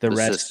the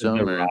rest of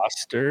the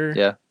roster.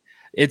 Yeah.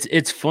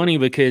 It's funny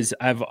because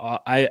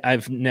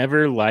I've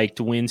never liked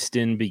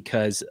Winston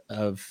because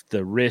of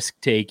the risk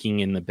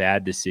taking and the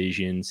bad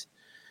decisions.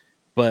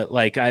 But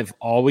like I've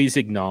always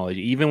acknowledged,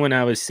 even when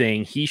I was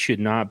saying he should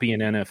not be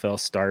an NFL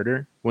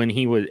starter, when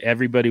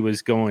everybody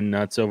was going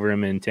nuts over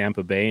him in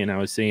Tampa Bay, and I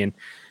was saying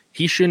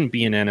he shouldn't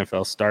be an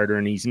NFL starter,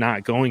 and he's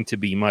not going to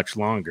be much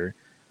longer.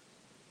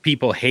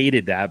 People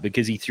hated that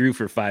because he threw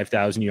for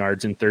 5,000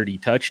 yards and 30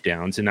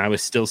 touchdowns, and I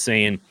was still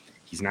saying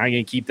he's not going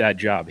to keep that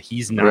job.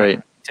 He's not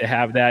going to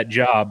have that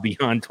job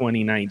beyond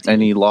 2019,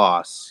 and he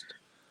lost.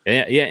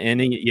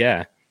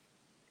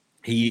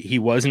 He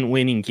wasn't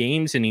winning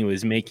games, and he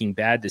was making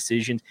bad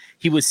decisions.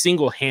 He was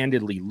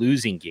single-handedly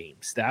losing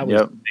games. That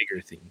was the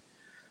bigger thing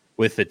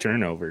with the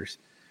turnovers.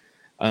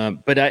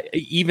 But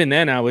even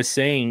then, I was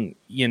saying,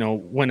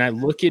 when I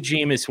look at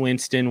Jameis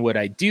Winston, what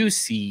I do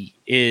see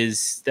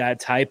is that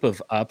type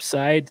of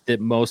upside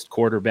that most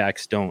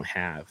quarterbacks don't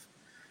have.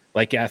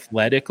 Like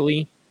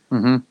athletically,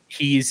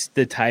 he's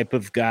the type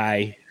of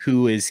guy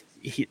who is,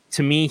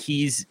 to me,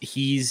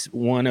 he's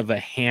one of a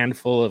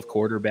handful of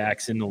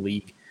quarterbacks in the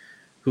league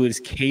who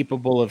is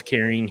capable of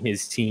carrying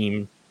his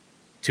team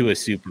to a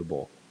Super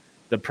Bowl.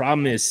 The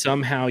problem is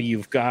somehow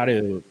you've got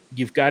to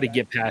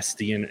get past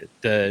the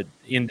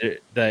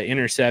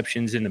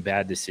interceptions and the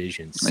bad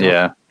decisions.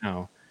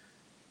 Somehow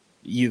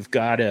you've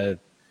got to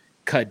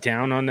cut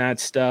down on that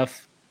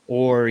stuff,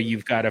 or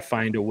you've got to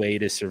find a way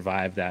to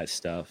survive that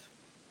stuff.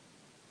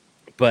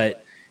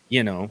 But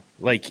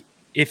like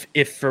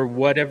if for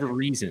whatever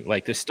reason,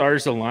 like the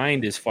stars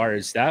aligned as far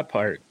as that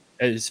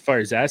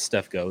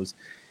stuff goes,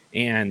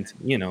 and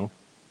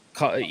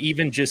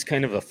even just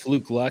kind of a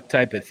fluke luck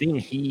type of thing,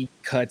 he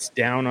cuts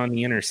down on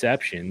the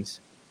interceptions.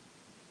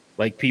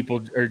 Like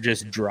people are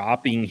just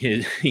dropping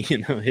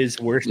his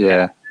worst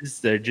passes.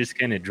 They're just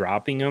kind of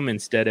dropping them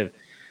instead of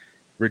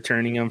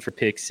returning them for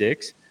pick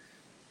six.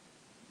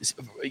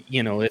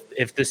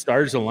 If the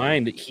stars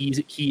aligned,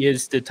 he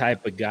is the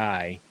type of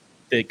guy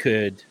that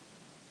could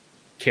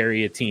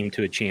carry a team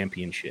to a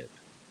championship.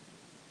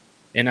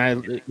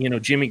 And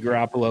Jimmy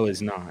Garoppolo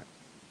is not.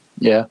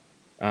 Yeah.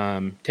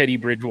 Teddy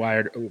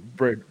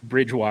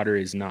Bridgewater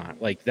is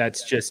not. Like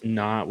that's just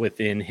not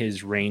within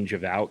his range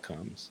of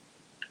outcomes.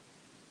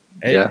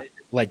 Yeah.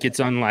 Like it's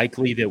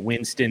unlikely that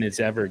Winston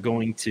is ever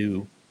going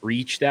to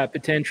reach that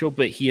potential,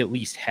 but he at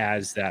least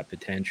has that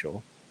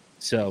potential.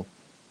 So,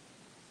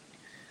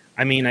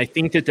 I mean, I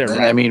think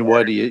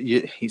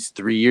that he's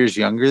 3 years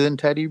younger than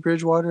Teddy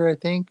Bridgewater, I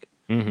think.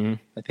 Mm-hmm.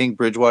 I think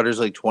Bridgewater's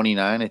like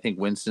 29. I think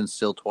Winston's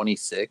still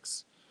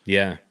 26.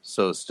 Yeah.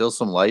 So still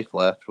some life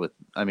left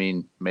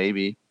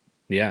maybe.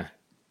 Yeah.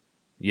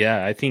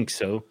 Yeah, I think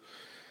so.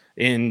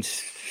 And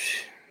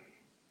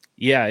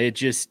yeah,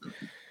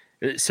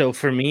 so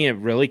for me, it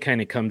really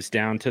kind of comes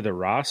down to the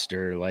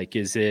roster. Like,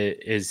 is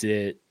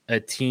it a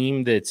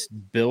team that's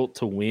built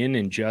to win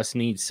and just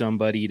needs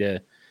somebody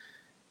to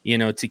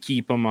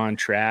keep them on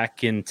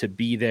track and to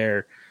be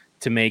there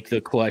to make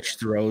the clutch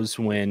throws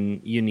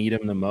when you need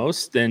them the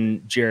most?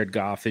 Then Jared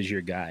Goff is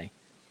your guy.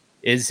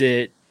 Is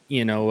it,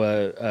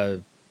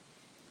 a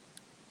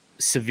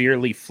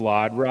severely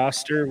flawed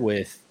roster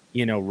with,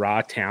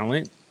 raw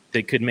talent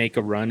that could make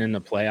a run in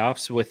the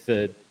playoffs with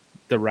the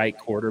right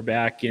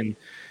quarterback and,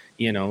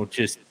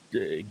 just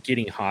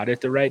getting hot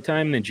at the right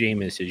time? Then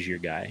Jameis is your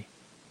guy.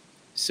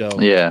 So,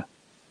 yeah,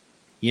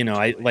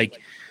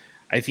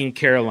 I think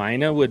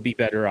Carolina would be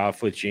better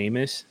off with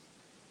Jameis.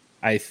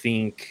 I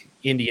think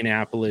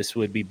Indianapolis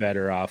would be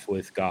better off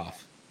with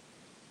Goff.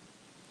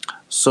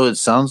 So it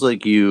sounds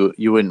like you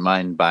wouldn't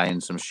mind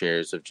buying some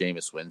shares of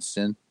Jameis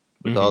Winston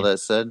with all that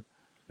said?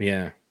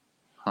 Yeah.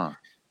 Huh.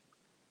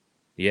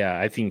 Yeah,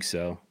 I think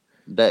so.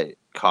 That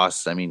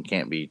cost,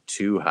 can't be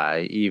too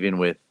high, even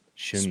with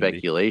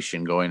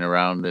speculation going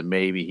around that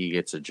maybe he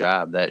gets a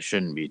job. That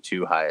shouldn't be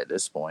too high at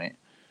this point.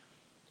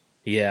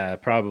 Yeah,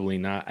 probably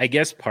not. I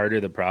guess part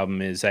of the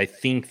problem is I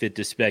think that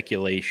the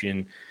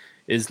speculation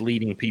is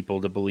leading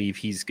people to believe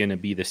he's going to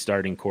be the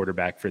starting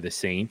quarterback for the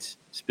Saints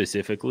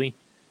specifically.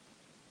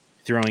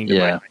 Throwing to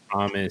Mike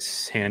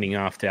Thomas, handing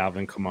off to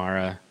Alvin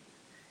Kamara.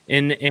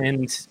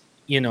 And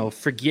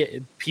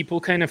people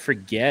kind of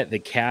forget the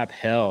cap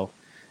hell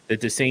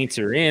that the Saints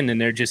are in,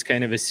 and they're just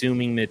kind of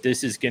assuming that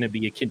this is going to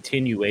be a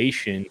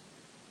continuation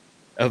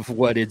of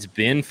what it's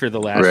been for the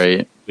last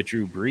Right. with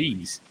Drew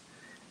Brees.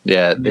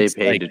 Yeah, And they it's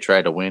paid to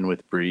try to win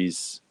with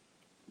Brees.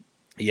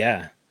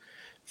 Yeah.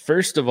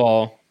 First of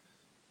all,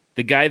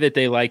 the guy that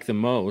they like the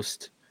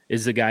most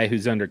is the guy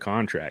who's under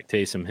contract,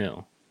 Taysom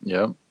Hill.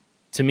 Yep.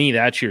 To me,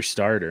 that's your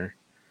starter.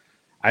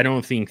 I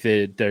don't think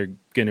that they're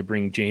going to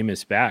bring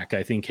Jameis back.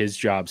 I think his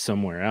job's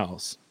somewhere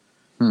else.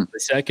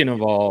 Second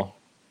of all,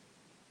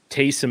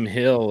 Taysom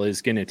Hill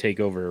is going to take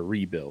over a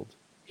rebuild.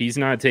 He's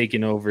not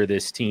taking over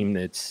this team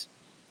that's,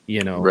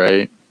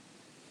 right,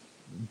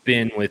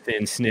 been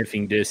within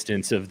sniffing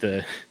distance of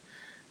the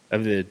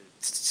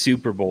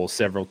Super Bowl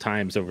several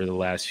times over the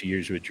last few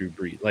years with Drew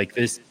Brees. Like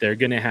this, they're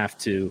going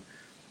to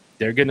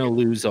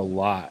lose a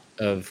lot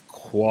of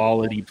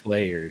quality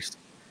players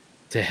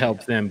to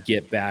help them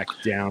get back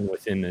down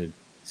within the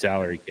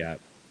salary cap.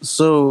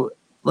 So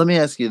let me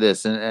ask you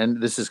this,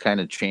 and this is kind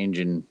of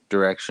changing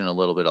direction a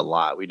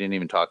lot. We didn't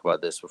even talk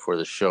about this before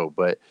the show,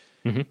 but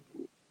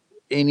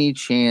any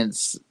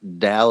chance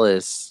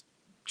Dallas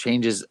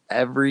changes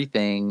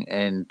everything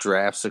and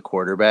drafts a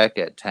quarterback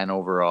at 10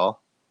 overall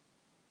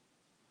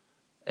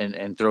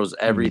and throws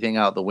everything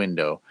out the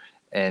window,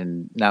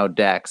 and now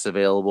Dak's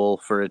available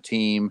for a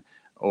team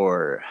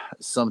or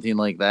something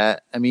like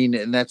that? I mean,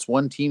 and that's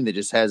one team that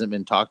just hasn't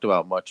been talked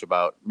about much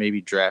about maybe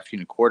drafting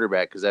a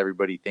quarterback because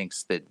everybody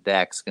thinks that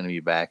Dak's going to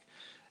be back.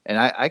 And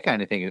I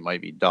kind of think it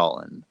might be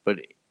Dalton. But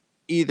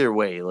either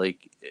way,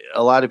 like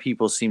a lot of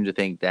people seem to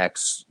think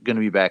Dak's going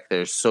to be back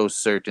there so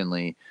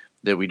certainly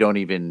that we don't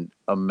even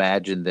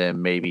imagine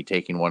them maybe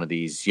taking one of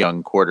these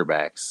young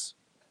quarterbacks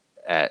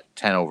at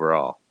 10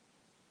 overall.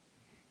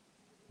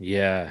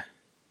 Yeah.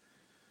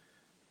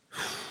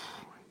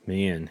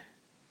 Man.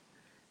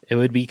 It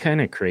would be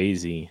kind of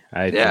crazy,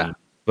 I think,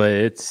 but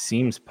it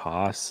seems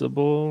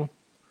possible.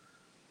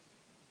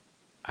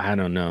 I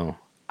don't know.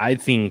 I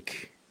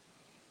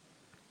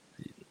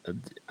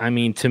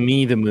mean, to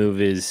me, the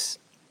move is,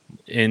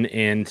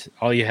 and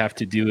all you have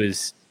to do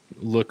is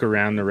look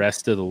around the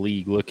rest of the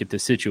league, look at the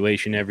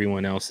situation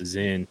everyone else is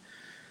in,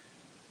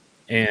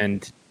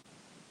 and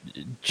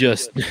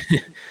just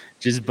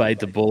bite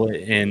the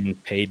bullet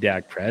and pay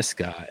Dak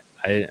Prescott.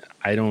 I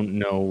don't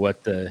know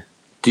what the.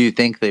 Do you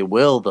think they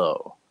will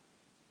though?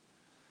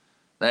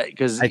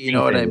 Because you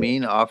know what I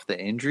mean, off the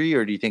injury,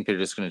 or do you think they're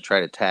just going to try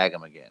to tag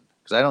him again?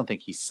 Because I don't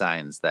think he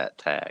signs that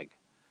tag.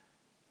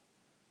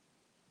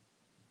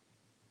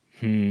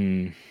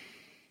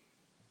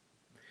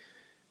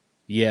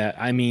 Yeah,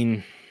 I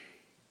mean,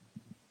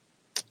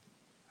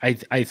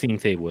 I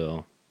think they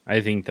will. I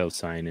think they'll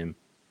sign him.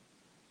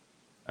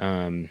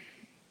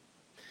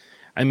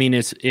 I mean,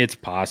 it's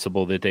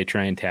possible that they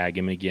try and tag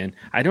him again.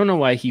 I don't know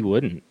why he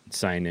wouldn't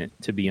sign it,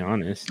 to be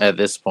honest. At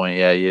this point,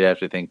 yeah, you'd have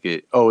to think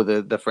it. Oh,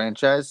 the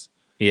franchise.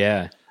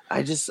 Yeah,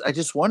 I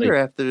just wonder,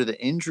 after the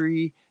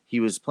injury, he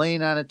was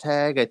playing on a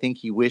tag. I think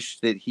he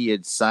wished that he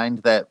had signed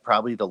that,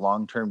 probably the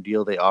long-term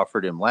deal they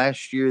offered him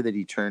last year that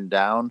he turned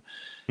down,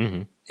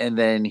 and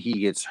then he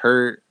gets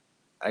hurt.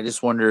 I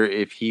just wonder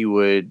if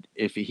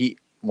he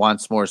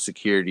wants more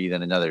security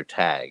than another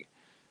tag.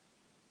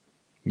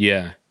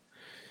 Yeah.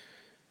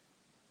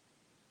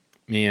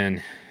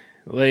 Man,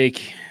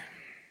 like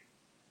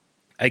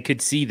I could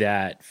see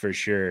that for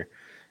sure.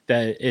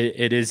 That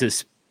it is a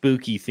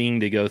spooky thing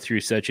to go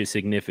through such a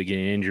significant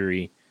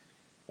injury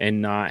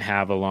and not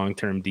have a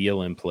long-term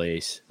deal in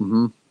place.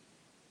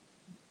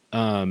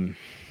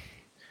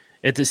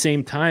 At the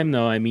same time,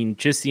 though, I mean,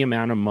 just the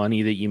amount of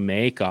money that you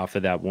make off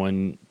of that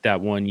 1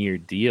 year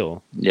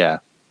deal. Yeah.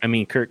 I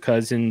mean, Kirk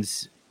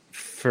Cousins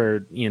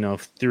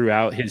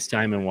throughout his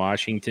time in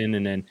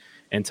Washington,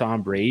 and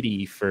Tom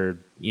Brady for,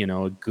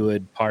 a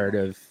good part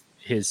of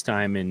his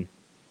time in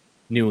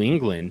New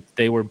England,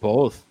 they were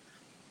both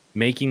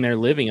making their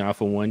living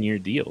off of 1 year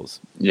deals.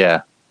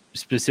 Yeah.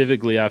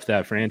 Specifically off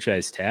that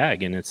franchise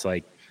tag. And it's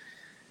like,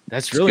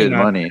 that's really good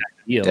money.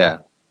 Deal. Yeah.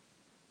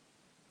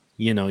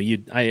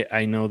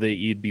 I know that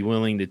you'd be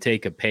willing to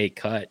take a pay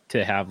cut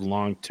to have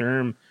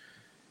long-term,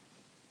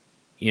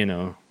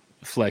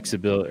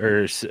 flexibility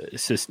or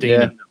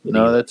sustainability. Yeah.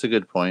 No, that's a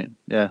good point.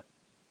 Yeah.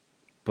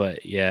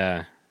 But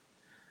yeah,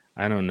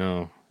 I don't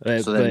know.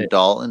 So then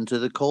Dalton to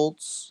the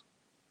Colts?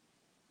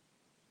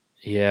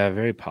 Yeah,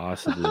 very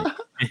possibly.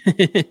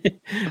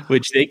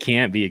 Which they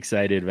can't be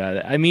excited about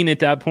it. I mean, at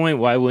that point,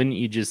 why wouldn't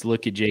you just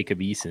look at Jacob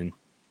Eason?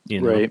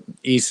 Right.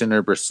 Eason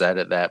or Brissett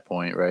at that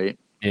point, right?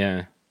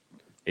 Yeah.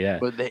 Yeah.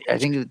 But I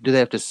think, do they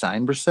have to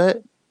sign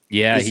Brissett?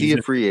 Yeah. Is he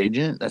a free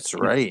agent? That's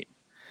right.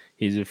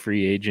 He's a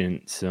free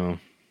agent. So,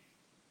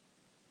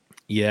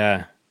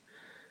 yeah.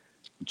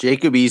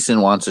 Jacob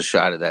Eason wants a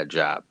shot at that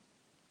job.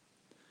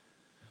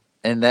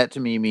 And that to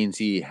me means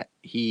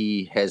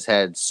he has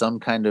had some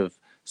kind of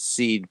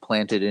seed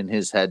planted in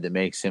his head that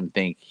makes him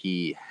think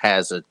he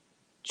has a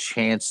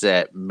chance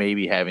at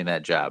maybe having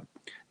that job.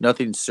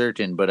 Nothing's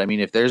certain, but I mean,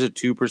 if there's a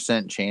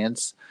 2%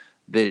 chance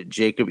that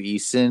Jacob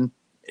Eason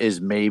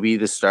is maybe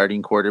the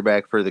starting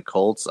quarterback for the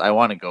Colts, I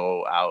want to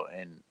go out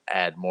and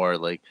add more.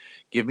 Like,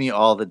 give me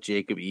all the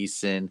Jacob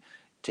Eason,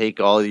 take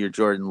all your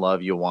Jordan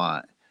Love you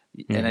want.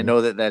 And I Mhm.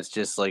 know that that's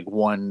just like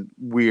one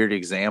weird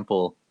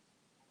example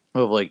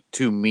of like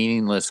two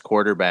meaningless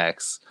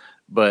quarterbacks,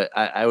 but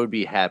I would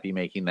be happy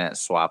making that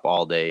swap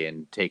all day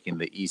and taking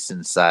the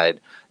Easton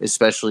side,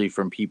 especially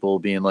from people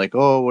being like,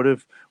 "Oh, what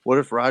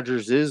if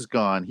Rodgers is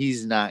gone?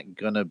 He's not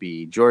gonna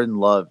be." Jordan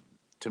Love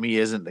to me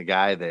isn't the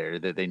guy there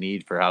that they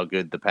need for how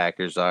good the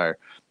Packers are.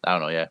 I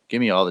don't know. Yeah, give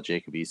me all the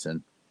Jacob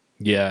Eason.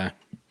 Yeah,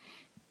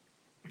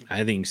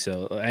 I think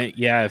so.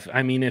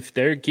 If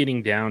they're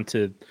getting down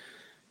to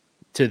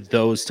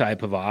those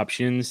type of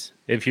options,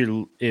 if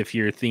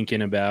you're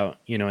thinking about,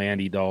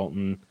 Andy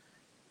Dalton,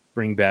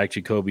 bring back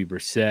Jacoby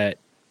Brissett,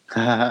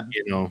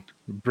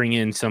 bring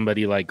in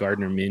somebody like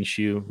Gardner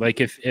Minshew, like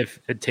if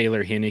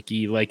Taylor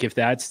Heineke, like if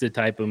that's the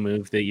type of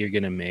move that you're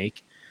gonna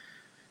make,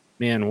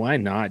 man, why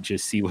not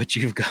just see what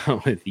you've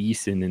got with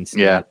Eason Yeah.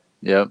 instead?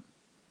 Yep.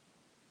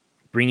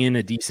 Bring in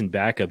a decent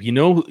backup. You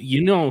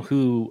know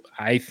who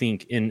I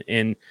think,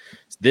 and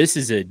this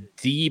is a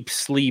deep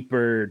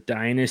sleeper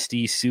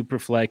dynasty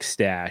superflex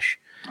stash.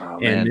 Oh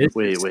And man, this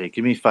is wait.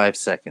 Give me 5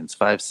 seconds.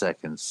 5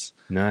 seconds.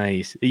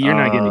 nice. You're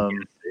not gonna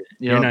guess it.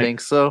 You You're don't not think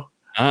so?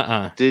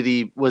 uh-uh.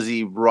 Was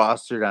he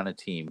rostered on a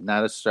team,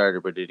 not a starter,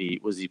 but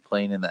was he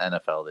playing in the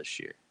NFL this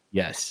year?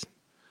 Yes.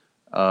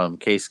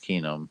 Case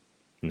Keenum.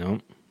 No.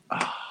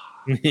 Ah,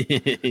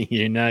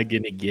 You're not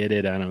gonna get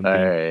it, I don't all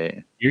think.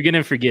 right. You're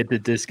gonna forget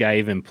that this guy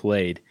even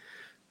played,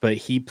 but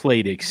he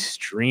played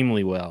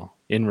extremely well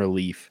in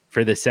relief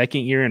for the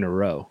second year in a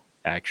row,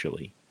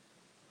 actually.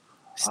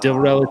 Still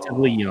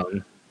relatively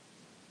Oh,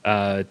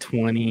 young.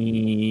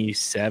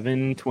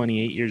 27,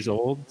 28 years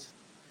old,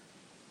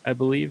 I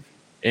believe.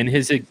 And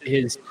his in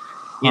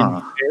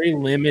huh. very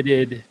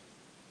limited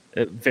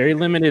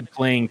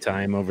playing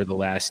time over the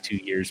last 2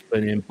 years,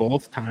 but in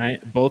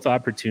both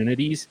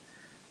opportunities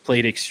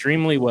played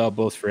extremely well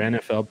both for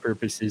NFL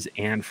purposes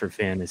and for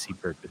fantasy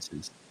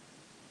purposes.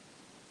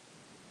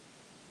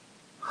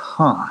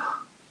 Huh.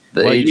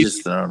 The Well, age you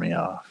is throwing me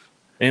off.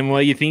 And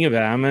what you think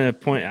about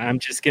it, I'm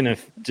just gonna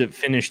to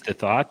finish the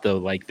thought though.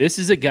 Like this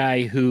is a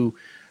guy who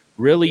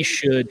really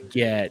should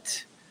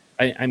get.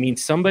 I mean,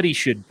 somebody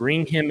should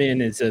bring him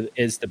in as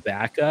the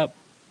backup,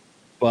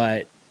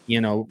 but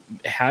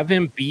have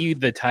him be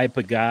the type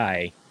of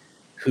guy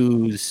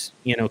who's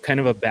kind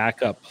of a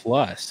backup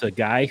plus, a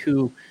guy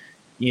who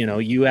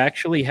you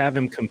actually have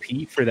him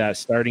compete for that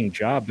starting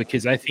job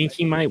because I think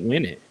he might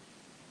win it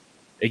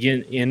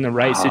again in the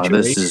right Oh,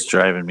 this situation. is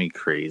driving me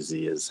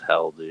crazy as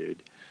hell,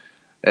 dude.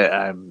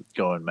 I'm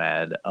going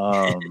mad.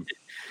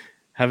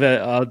 Have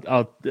a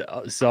I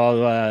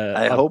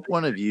I'll hope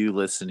one of you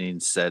listening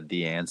said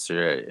the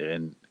answer,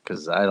 and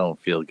because I don't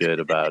feel good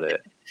about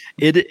it.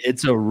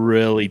 It's a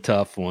really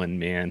tough one,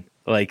 man.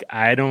 Like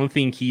I don't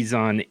think he's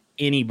on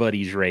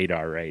anybody's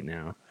radar right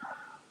now.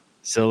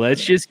 So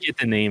let's just get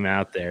the name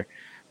out there.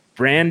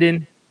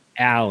 Brandon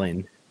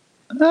Allen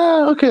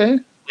Okay.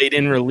 played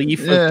in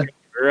relief of Yeah. Joe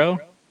Burrow.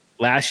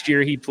 Last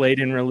year he played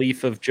in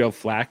relief of Joe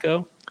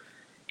Flacco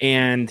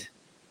and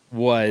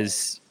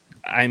was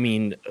I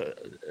mean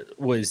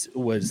was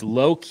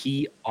low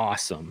key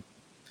awesome.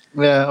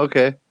 Yeah.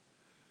 Okay.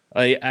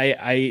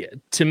 I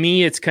to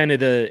me it's kind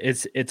of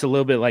it's a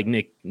little bit like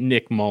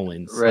Nick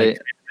Mullins, like Right.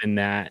 in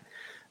that,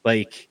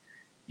 like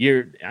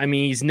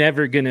he's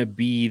never gonna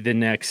be the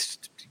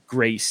next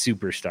great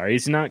superstar.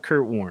 He's not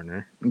Kurt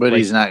Warner. But Like,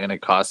 he's not going to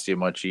cost you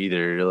much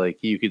either. Like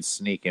you could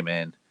sneak him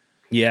in.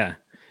 yeah.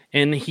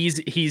 And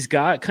he's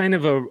got kind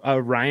of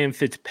a Ryan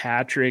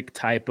Fitzpatrick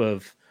type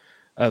of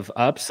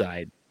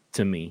upside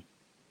to me.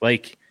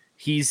 Like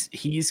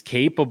he's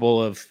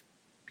capable of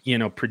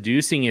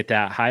producing at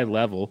that high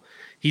level.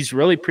 He's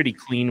really pretty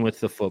clean with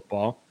the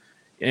football.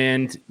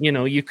 And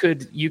you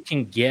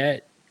can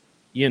get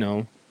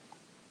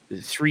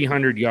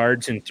 300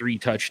 yards and 3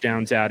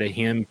 touchdowns out of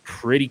him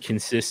pretty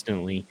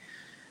consistently.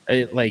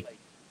 Like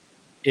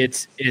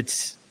it's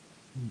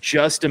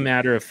just a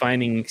matter of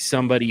finding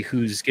somebody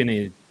who's going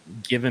to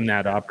give him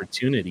that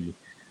opportunity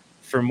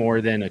for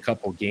more than a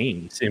couple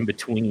games in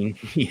between,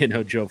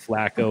 Joe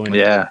Flacco and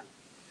Yeah.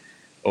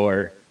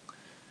 or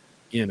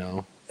you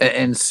know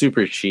And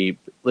super cheap.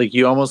 Like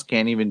you almost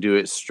can't even do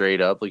it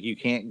straight up. Like you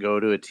can't go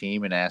to a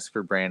team and ask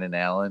for Brandon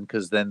Allen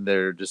because then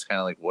they're just kind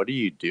of like, "What are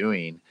you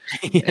doing?"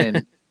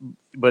 And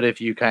but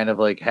if you kind of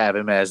like have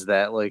him as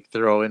that like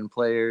throw-in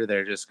player,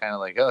 they're just kind of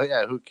like, "Oh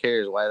yeah, who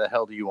cares? Why the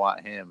hell do you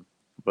want him?"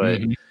 But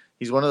Mhm.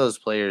 he's one of those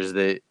players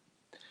that,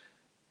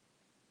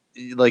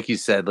 like you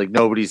said, like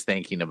nobody's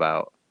thinking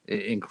about,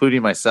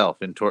 including myself,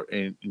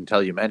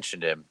 until you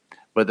mentioned him.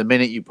 But the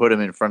minute you put him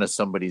in front of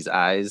somebody's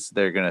eyes,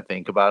 they're gonna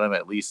think about him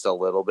at least a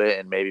little bit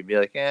and maybe be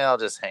like, "Yeah, I'll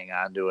just hang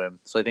on to him."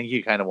 So I think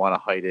you kind of want to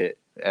hide it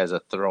as a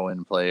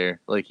throw-in player.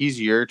 Like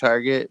he's your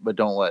target, but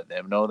don't let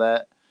them know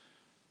that.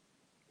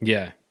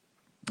 Yeah.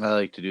 I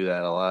like to do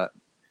that a lot.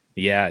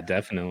 Yeah,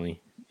 definitely.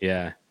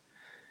 Yeah.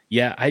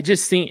 Yeah, I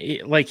just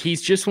think like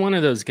he's just one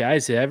of those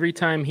guys that every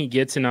time he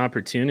gets an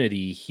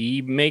opportunity,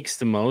 he makes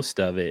the most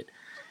of it.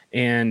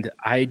 And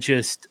I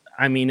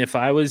mean, if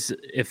I was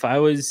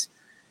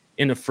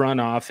in the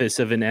front office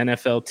of an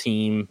NFL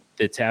team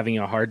that's having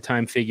a hard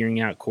time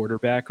figuring out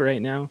quarterback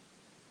right now,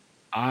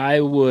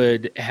 I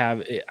would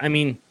have. I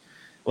mean,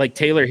 like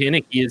Taylor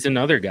Heinicke is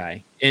another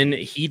guy, and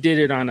he did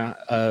it on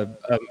a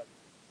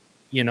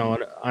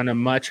on a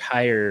much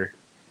higher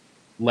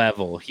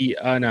level. He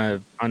on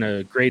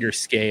a greater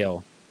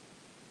scale.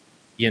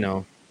 You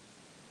know,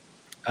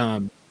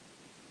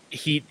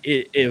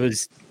 it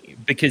was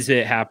because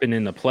it happened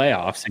in the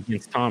playoffs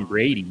against Tom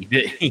Brady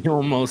that he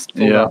almost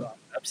pulled off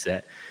the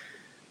upset.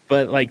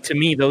 But like to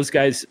me, those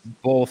guys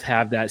both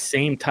have that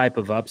same type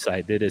of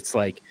upside that it's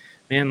like,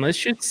 man, let's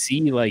just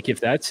see like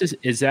if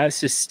is that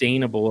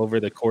sustainable over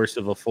the course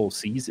of a full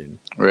season.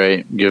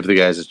 Right. Give the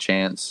guys a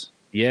chance.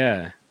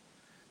 Yeah.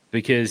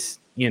 Because,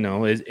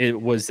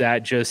 it was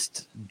that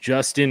just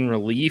in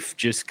relief,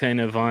 just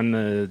kind of on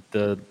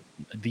the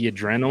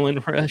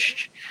adrenaline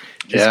rush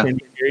just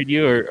kind of carried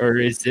you, or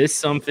is this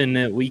something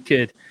that we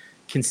could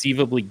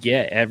conceivably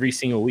get every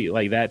single week,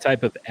 like that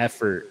type of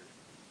effort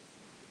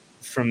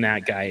from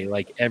that guy,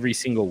 like every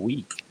single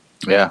week?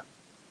 Yeah.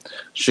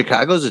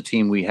 Chicago's a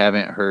team we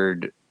haven't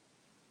heard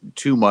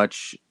too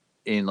much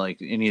in like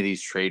any of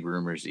these trade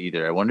rumors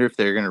either. I wonder if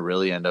they're going to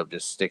really end up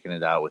just sticking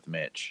it out with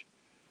Mitch.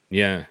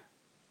 Yeah.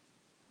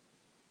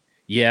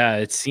 Yeah,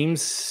 it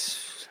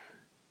seems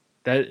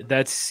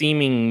that's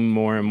seeming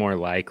more and more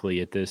likely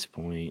at this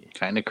point.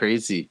 Kind of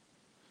crazy.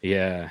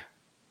 Yeah.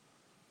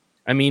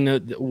 I mean,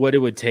 what it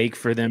would take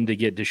for them to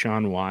get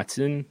Deshaun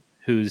Watson,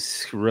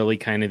 who's really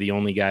kind of the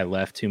only guy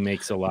left who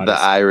makes a lot of sense.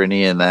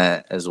 Irony in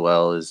that as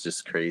well is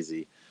just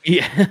crazy.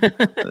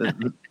 Yeah.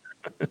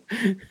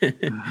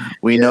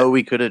 We know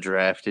we could have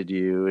drafted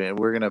you, and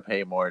we're going to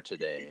pay more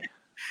today.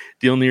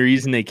 The only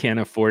reason they can't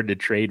afford to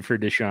trade for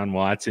Deshaun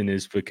Watson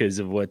is because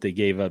of what they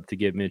gave up to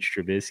get Mitch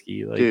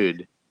Trubisky. Like,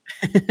 dude,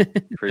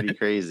 pretty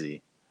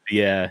crazy.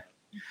 Yeah.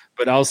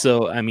 But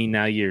also, I mean,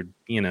 now you're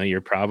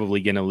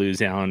probably going to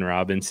lose Allen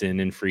Robinson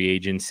in free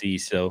agency.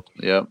 So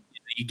yep.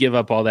 You give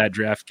up all that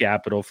draft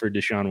capital for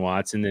Deshaun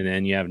Watson, and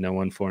then you have no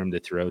one for him to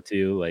throw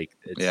to. Like,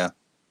 I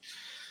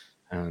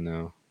don't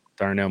know.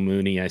 Darnell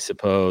Mooney, I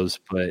suppose,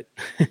 but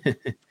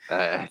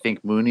I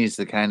think Mooney's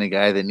the kind of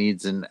guy that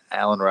needs an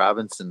Allen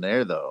Robinson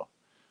there, though.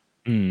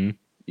 Mm-hmm.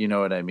 You know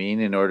what I mean?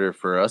 In order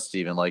for us to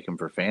even like him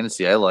for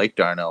fantasy, I like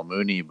Darnell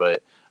Mooney,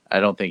 but I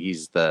don't think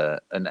he's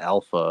an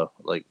alpha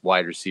like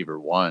wide receiver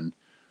one.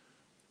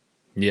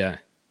 Yeah,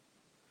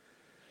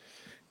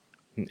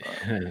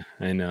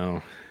 I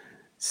know.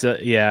 So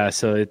yeah,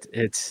 so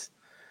it's.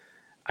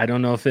 I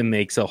don't know if it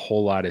makes a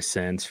whole lot of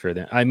sense for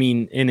them. I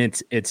mean, and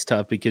it's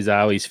tough because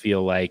I always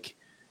feel like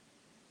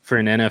for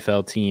an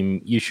NFL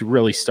team, you should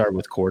really start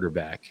with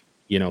quarterback.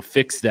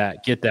 Fix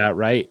that, get that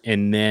right,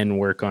 and then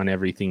work on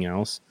everything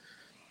else.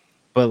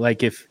 But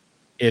like if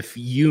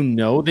you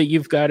know that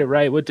you've got it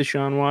right with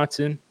Deshaun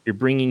Watson, you're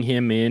bringing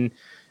him in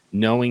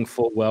knowing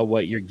full well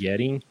what you're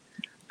getting.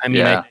 I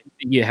mean, I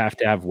think you have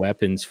to have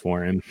weapons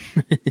for him.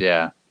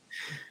 Yeah.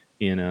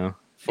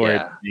 For it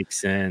to make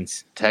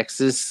sense.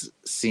 Texas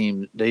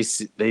seem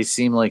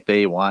like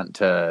they want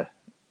to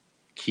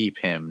keep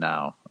him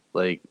now.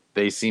 Like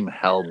they seem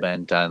hell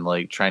bent on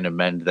like trying to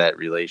mend that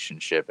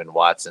relationship, and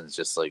Watson's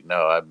just like,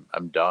 no,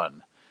 I'm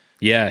done.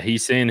 Yeah,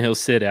 he's saying he'll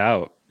sit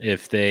out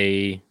if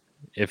they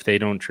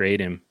don't trade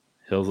him.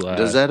 He'll.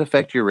 Does that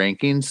affect your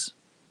rankings?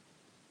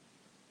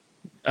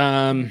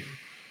 No.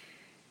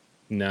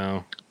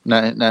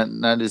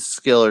 Not his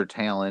skill or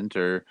talent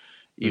or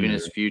even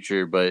his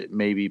future, but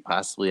maybe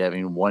possibly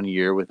having 1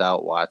 year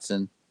without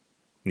Watson.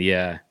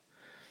 Yeah.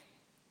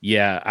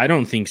 Yeah, I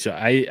don't think so.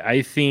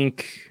 I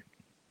think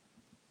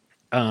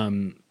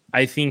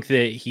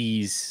that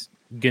he's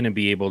going to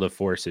be able to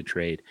force a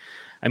trade.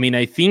 I mean,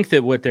 I think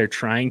that what they're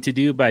trying to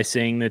do by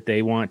saying that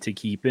they want to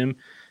keep him,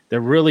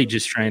 they're really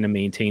just trying to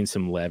maintain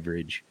some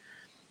leverage.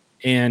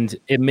 And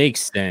it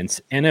makes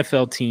sense.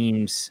 NFL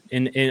teams,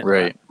 and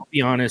right. I'll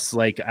be honest,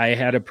 like I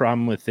had a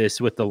problem with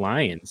this with the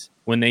Lions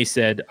when they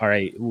said, all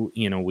right,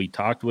 we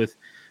talked with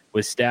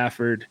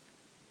Stafford.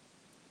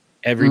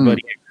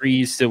 Everybody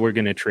agrees that we're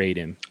going to trade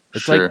him.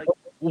 It's like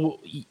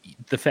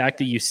the fact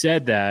that you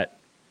said that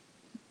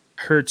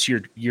hurts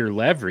your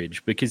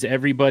leverage because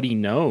everybody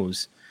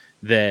knows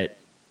that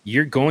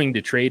you're going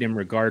to trade him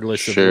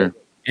regardless of what.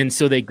 And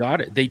so they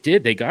got it. They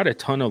did. They got a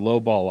ton of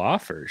lowball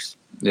offers.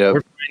 Yeah.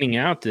 We're finding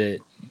out that,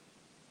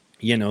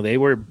 they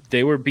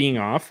were being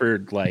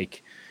offered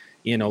like,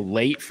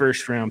 late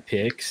first round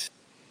picks,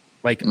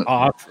 like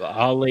off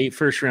a late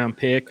first round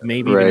pick,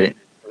 maybe even a second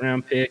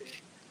round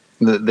pick.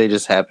 They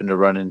just happened to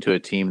run into a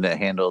team that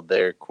handled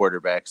their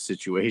quarterback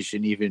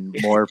situation even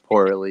more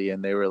poorly.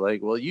 And they were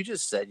like, well, you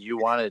just said you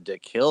wanted to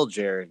kill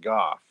Jared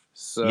Goff.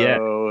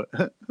 So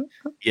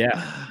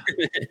yeah.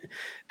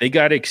 They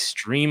got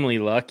extremely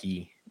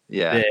lucky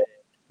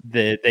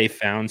that they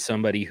found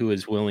somebody who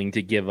is willing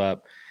to give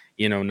up,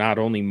 not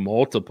only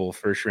multiple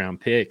first round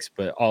picks,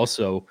 but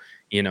also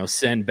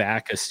send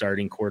back a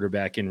starting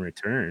quarterback in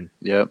return.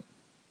 Yep.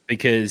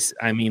 Because,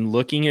 I mean,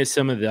 looking at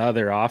some of the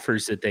other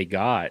offers that they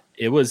got,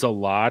 it was a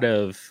lot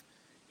of,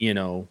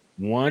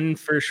 1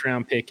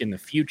 first-round pick in the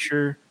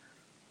future,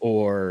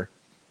 or,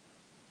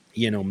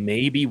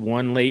 maybe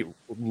 1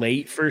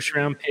 late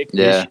first-round pick this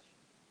Yeah. year.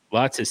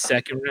 Lots of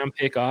second-round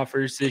pick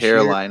offers this year.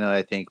 Carolina,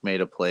 I think,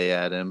 made a play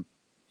at him.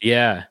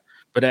 Yeah,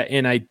 but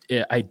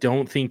I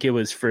don't think it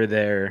was for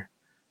their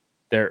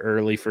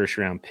early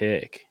first-round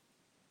pick.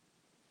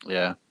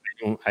 Yeah.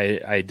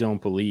 I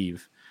don't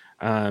believe.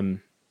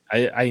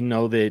 I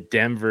know that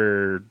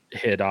Denver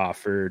had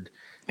offered,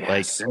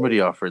 like somebody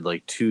offered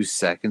like 2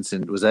 seconds,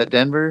 and was that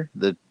Denver?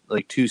 The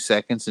like 2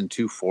 seconds and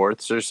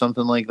 2/4 or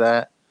something like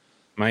that.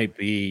 Might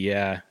be,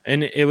 yeah.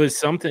 And it was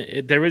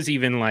something. There was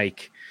even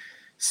like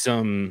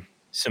some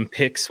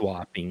pick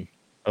swapping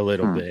a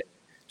little bit,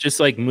 just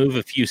like move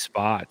a few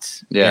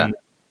spots. Yeah.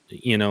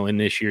 In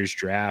this year's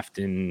draft,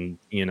 and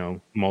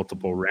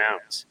multiple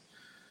rounds.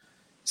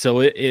 So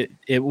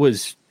it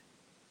was,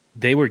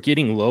 they were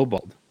getting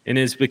lowballed. And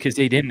it's because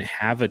they didn't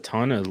have a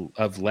ton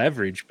of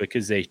leverage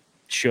because they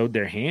showed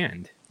their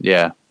hand.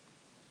 Yeah.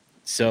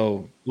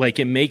 So, like,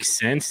 it makes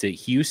sense that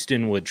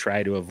Houston would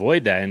try to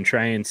avoid that and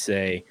try and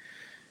say,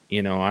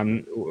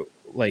 I'm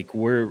like,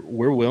 we're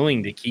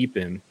willing to keep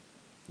him.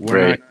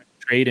 We're not going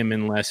to trade him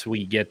unless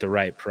we get the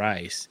right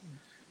price.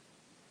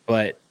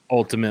 But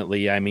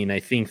ultimately, I mean, I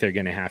think they're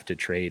going to have to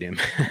trade him.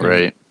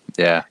 Right.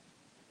 Yeah.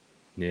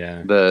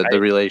 Yeah. The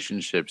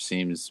relationship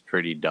seems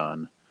pretty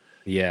done.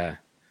 Yeah.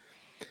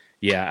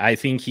 Yeah, I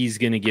think he's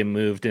going to get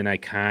moved, and I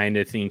kind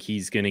of think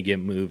he's going to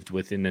get moved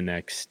within the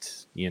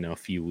next,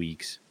 few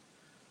weeks,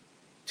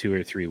 2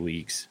 or 3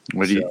 weeks.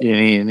 What do you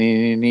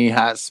any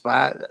hot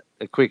spot?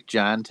 A quick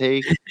John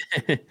take?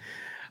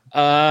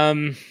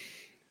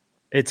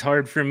 It's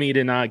hard for me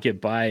to not get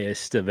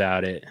biased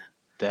about it.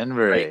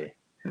 Denver.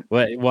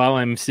 While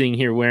I'm sitting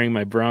here wearing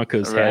my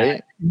Broncos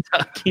hat,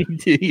 talking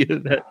to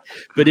you,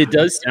 but it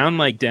does sound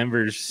like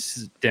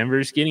Denver's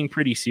getting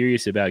pretty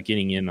serious about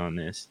getting in on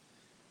this.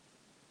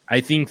 I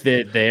think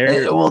that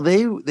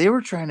they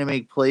were trying to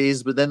make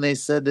plays, but then they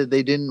said that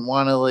they didn't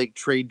want to like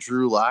trade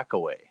Drew Lock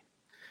away.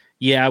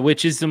 Yeah,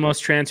 which is the most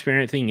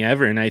transparent thing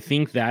ever, and I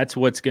think that's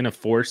what's going to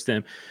force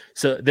them.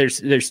 So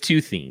there's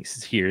 2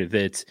 things here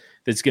that's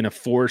going to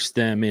force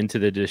them into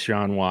the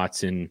Deshaun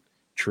Watson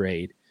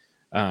trade,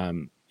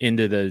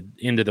 into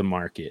the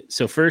market.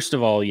 So first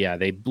of all, yeah,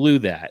 they blew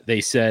that.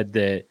 They said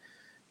that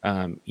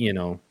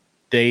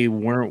they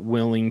weren't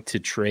willing to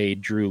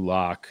trade Drew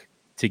Lock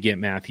to get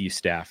Matthew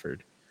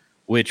Stafford,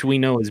 which we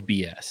know is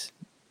BS.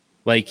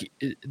 Like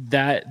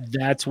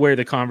that's where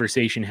the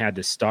conversation had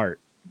to start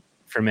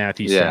for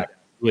Matthew Stafford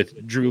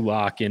with Drew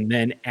Lock, and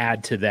then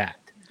add to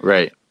that.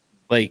 Right.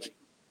 Like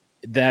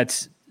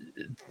that's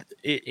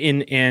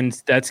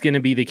and that's going to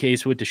be the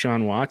case with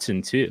Deshaun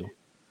Watson too.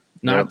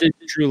 Not that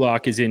Drew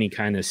Lock is any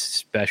kind of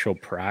special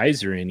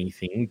prize or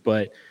anything,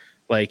 but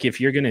like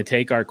if you're going to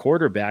take our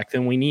quarterback,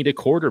 then we need a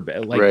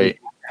quarterback. Like, right.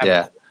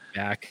 Yeah.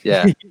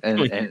 Yeah.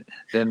 And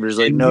Denver's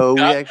like, no,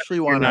 we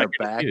actually want our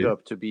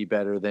backup to be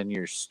better than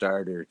your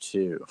starter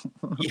too.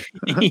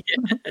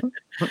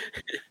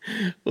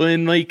 Well,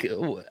 and like,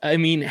 I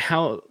mean,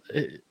 how?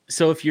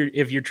 So if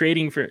you're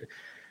trading for,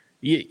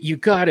 you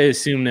got to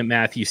assume that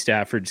Matthew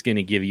Stafford's going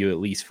to give you at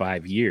least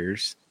 5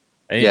 years.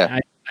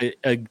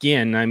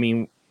 Again, I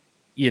mean,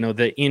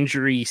 the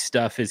injury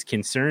stuff is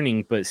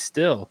concerning, but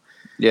still,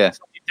 yeah.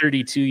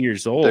 32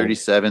 years old,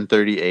 37,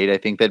 38. I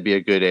think that'd be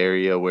a good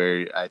area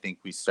where I think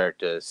we start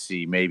to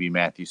see maybe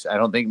Matthew. I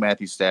don't think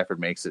Matthew Stafford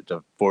makes it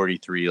to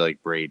 43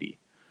 like Brady.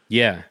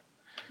 Yeah.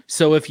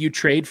 So if you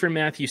trade for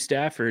Matthew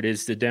Stafford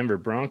as the Denver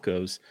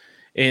Broncos,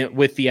 and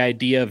with the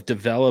idea of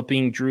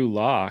developing Drew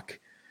Lock,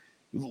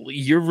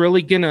 you're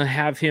really going to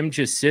have him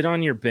just sit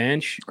on your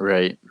bench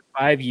right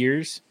 5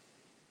 years.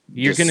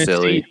 You're going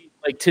to see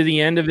like to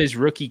the end of his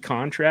rookie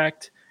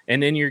contract,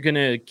 and then you're going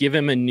to give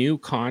him a new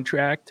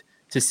contract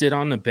to sit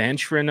on the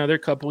bench for another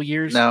couple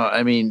years. Now,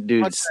 I mean,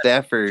 dude,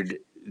 Stafford,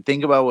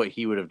 think about what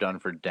he would have done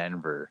for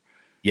Denver.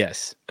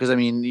 Yes. Because, I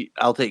mean,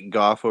 I'll take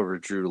Goff over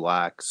Drew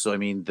Lock. So, I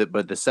mean,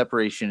 but the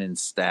separation in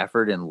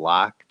Stafford and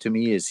Lock to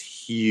me is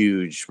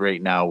huge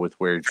right now with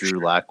where Drew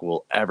Lock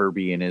will ever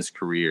be in his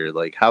career.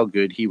 Like, how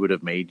good he would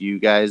have made you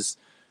guys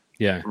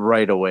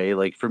right away.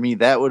 Like, for me,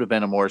 that would have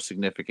been a more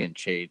significant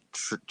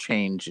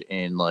change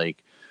in,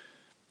 like,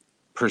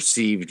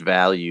 perceived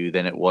value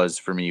than it was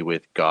for me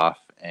with Goff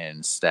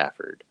and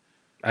Stafford.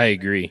 I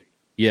agree.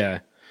 Yeah.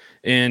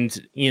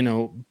 And,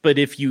 but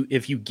if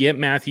you get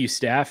Matthew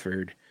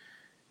Stafford,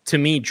 to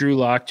me, Drew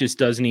Lock just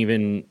doesn't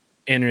even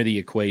enter the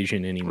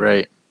equation anymore.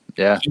 Right.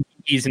 Yeah.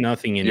 He's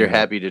nothing anymore. You're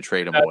happy to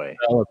trade him away.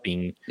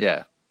 Developing.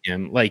 Yeah.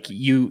 Him. Like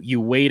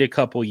you wait a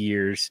couple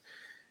years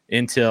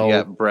until you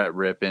got Brett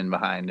Rippin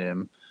behind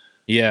him.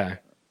 Yeah.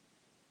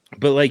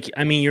 But like,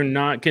 I mean, you're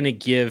not going to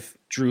give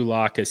Drew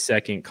Lock a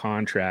second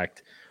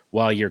contract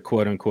while you're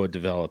quote unquote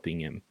developing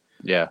him.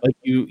 Yeah. Like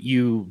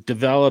you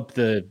develop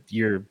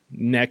your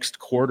next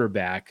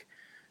quarterback,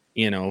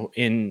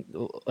 in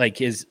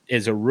like as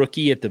a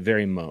rookie at the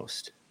very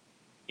most.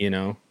 You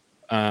know,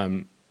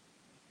 um,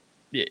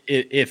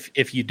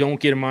 if you don't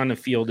get him on the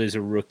field as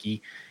a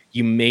rookie,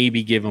 you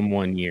maybe give him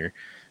 1 year.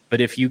 But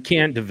if you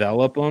can't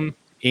develop him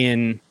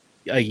in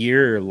a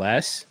year or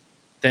less,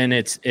 then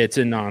it's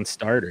a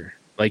non-starter.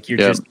 Like you're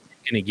Yep. just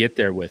going to get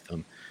there with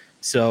him.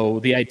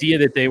 So the idea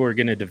that they were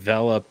going to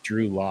develop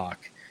Drew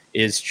Lock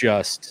is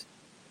just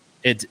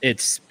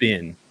it's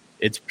spin.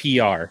 It's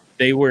PR.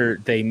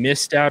 They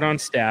missed out on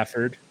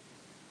Stafford.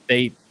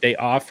 They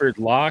offered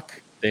Lock.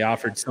 They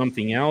offered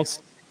something else,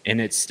 and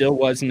it still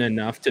wasn't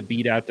enough to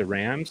beat out the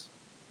Rams.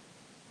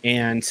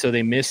 And so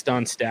they missed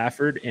on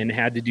Stafford and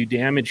had to do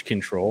damage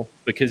control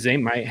because they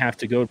might have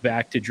to go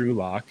back to Drew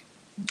Lock.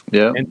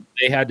 Yeah. And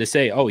they had to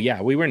say, oh,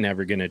 yeah, we were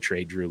never going to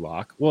trade Drew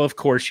Lock. Well, of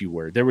course you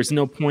were. There was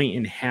no point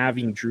in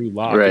having Drew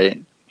Lock Right.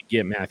 to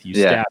get Matthew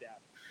Yeah. Stafford.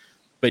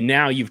 But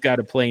now you've got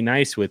to play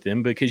nice with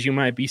him because you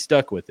might be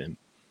stuck with him.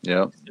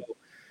 Yeah.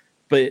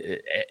 But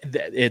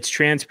it's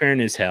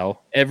transparent as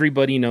hell.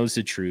 Everybody knows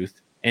the truth.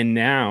 And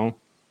now,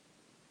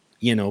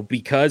 you know,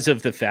 because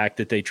of the fact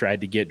that they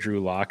tried to get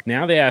Drew Lock,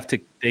 now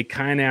they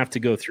kind of have to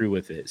go through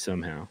with it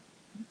somehow.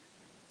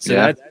 So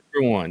Yeah. that's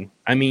number one.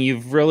 I mean,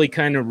 you've really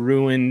kind of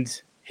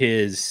ruined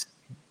his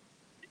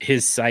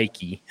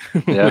psyche.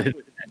 Yeah.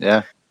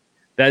 Yeah.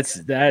 That's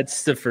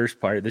the first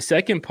part. The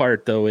second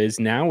part, though, is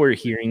now we're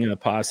hearing a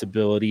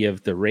possibility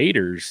of the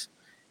Raiders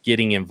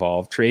getting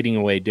involved, trading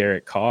away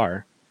Derek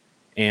Carr,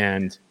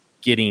 and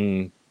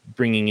bringing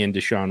in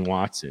Deshaun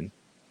Watson.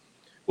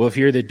 Well, if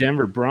you're the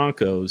Denver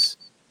Broncos,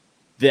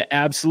 the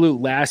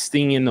absolute last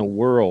thing in the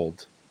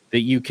world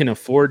that you can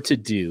afford to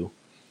do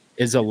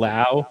is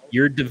allow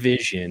your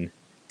division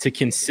to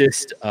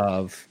consist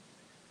of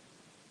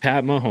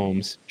Pat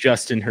Mahomes,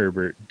 Justin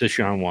Herbert,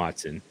 Deshaun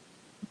Watson.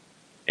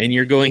 And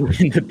you're going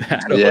into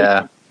battle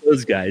Yeah. with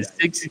those guys.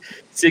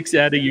 Six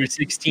out of your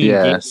 16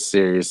 Yeah. games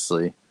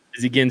Seriously.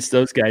 is against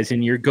those guys,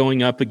 and you're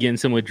going up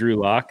against them with Drew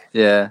Lock.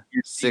 Yeah.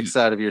 6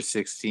 out of your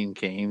 16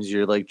 games,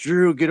 you're like,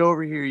 Drew, get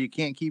over here. You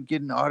can't keep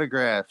getting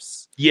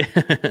autographs. Yeah.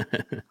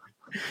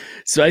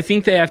 So I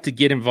think they have to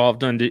get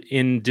involved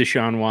in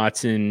Deshaun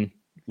Watson,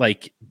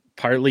 like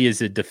partly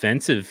as a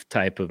defensive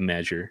type of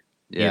measure.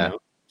 Yeah. You know?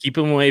 Keep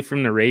him away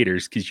from the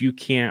Raiders because you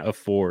can't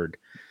afford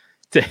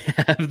to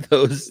have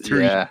those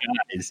three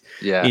guys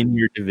in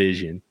your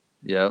division.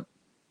 Yep.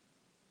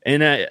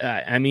 And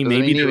I mean,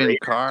 maybe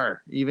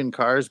even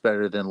Carr's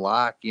better than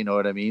Locke. You know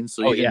what I mean?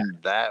 So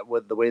that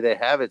with the way they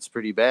have it's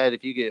pretty bad.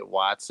 If you get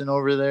Watson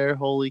over there,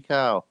 holy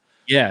cow!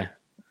 Yeah,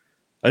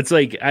 it's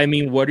like, I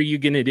mean, what are you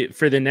gonna do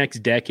for the next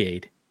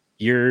decade?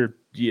 You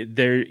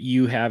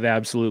have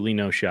absolutely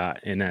no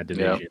shot in that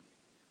division. Yep.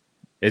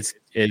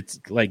 It's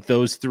like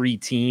those three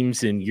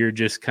teams, and you're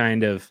just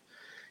kind of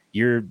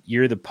you're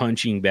the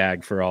punching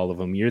bag for all of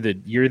them. You're the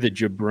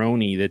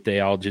jabroni that they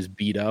all just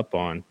beat up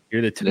on.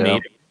 You're the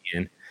tomato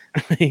man.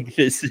 Like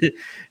this.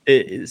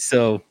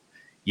 So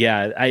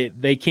yeah,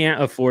 they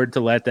can't afford to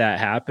let that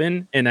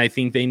happen, and I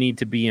think they need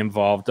to be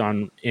involved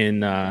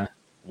in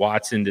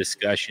Watson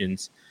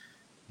discussions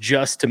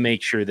just to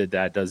make sure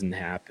that doesn't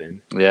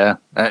happen. Yeah,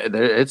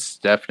 it's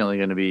definitely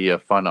going to be a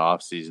fun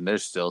offseason.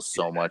 There's still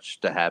so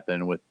much to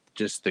happen with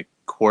just the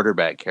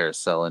quarterback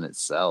carousel in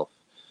itself.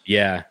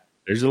 Yeah,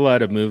 there's a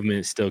lot of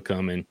movement still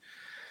coming.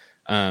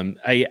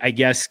 I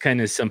guess kind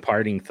of some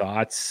parting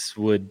thoughts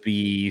would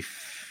be,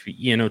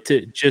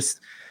 to just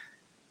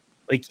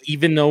like,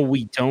 even though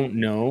we don't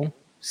know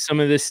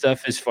some of this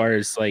stuff as far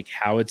as like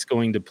how it's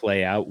going to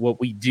play out, what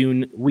we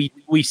do,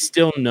 we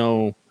still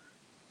know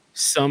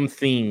some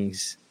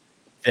things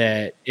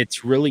that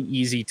it's really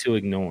easy to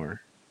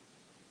ignore.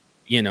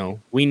 We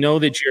know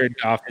that Jared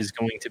Goff is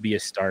going to be a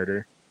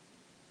starter.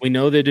 We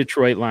know the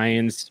Detroit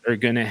Lions are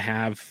going to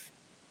have,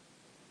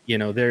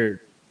 they're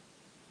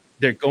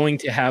going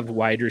to have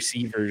wide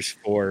receivers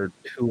for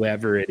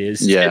whoever it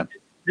is. Yeah.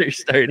 Their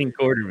starting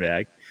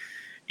quarterback,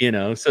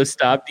 so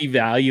stop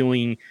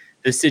devaluing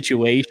the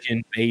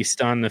situation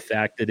based on the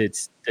fact that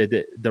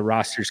the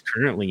roster's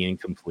currently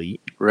incomplete.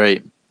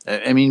 Right.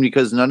 I mean,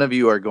 because none of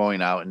you are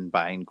going out and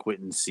buying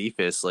Quentin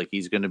Cephas like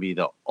he's going to be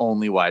the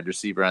only wide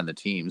receiver on the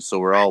team. So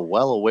we're all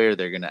well aware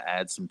they're going to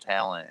add some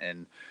talent,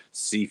 and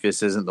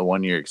Cephas isn't the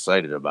one you're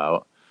excited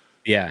about.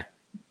 Yeah.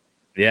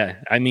 Yeah.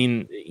 I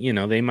mean,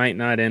 they might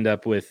not end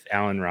up with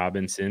Allen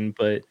Robinson,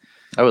 but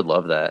I would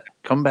love that.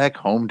 Come back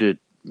home to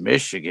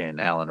Michigan,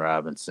 Allen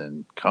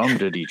Robinson. Come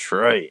to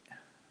Detroit.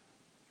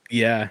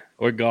 Yeah.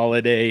 Or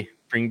Galladay.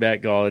 Bring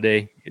back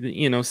Galladay.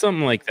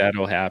 Something like that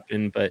will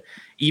happen. But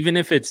even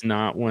if it's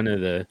not one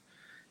of the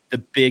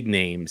big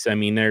names, I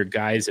mean, there are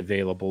guys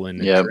available in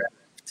the draft.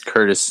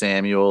 Curtis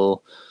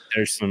Samuel.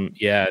 There's some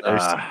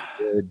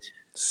good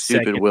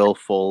stupid Will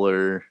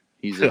Fuller.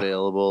 He's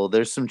available.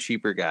 There's some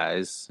cheaper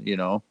guys,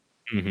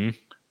 Mm-hmm.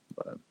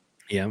 But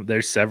yeah,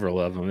 there's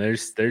several of them.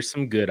 There's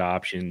some good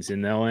options,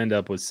 and they'll end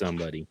up with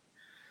somebody.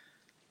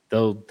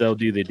 They'll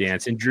do the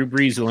dance, and Drew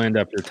Brees will end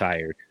up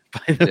retired.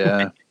 By the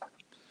way.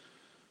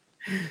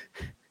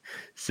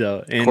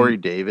 So, and Corey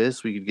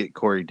Davis, we could get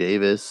Corey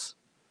Davis.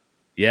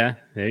 Yeah,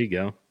 there you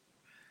go.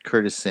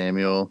 Curtis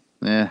Samuel.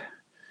 I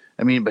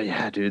I mean, but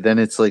yeah, dude, then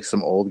it's like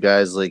some old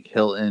guys like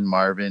Hilton,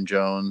 Marvin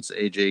Jones,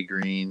 AJ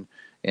Green,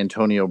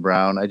 Antonio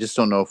Brown. I just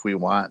don't know if we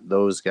want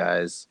those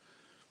guys.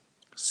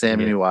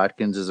 Sammy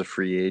Watkins is a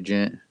free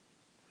agent.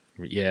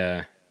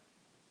 Yeah.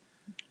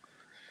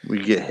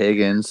 We get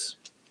Higgins.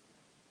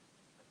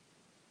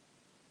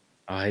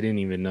 Oh, I didn't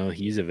even know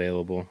he's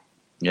available.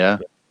 Yeah.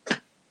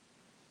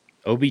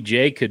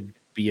 OBJ could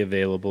be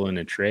available in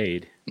a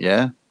trade.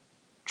 Yeah.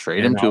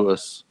 Trade him to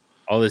us.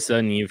 All of a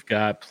sudden, you've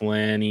got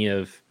plenty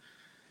of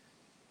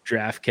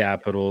draft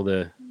capital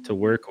to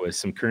work with,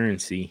 some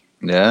currency.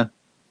 Yeah.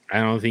 I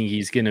don't think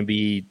he's going to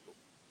be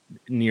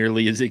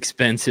nearly as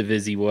expensive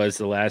as he was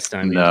the last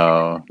time.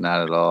 No,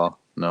 not at all.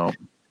 No.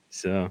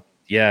 So,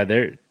 yeah,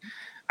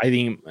 I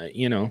think,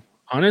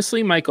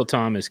 honestly, Michael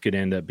Thomas could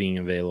end up being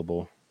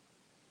available.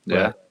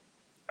 Yeah.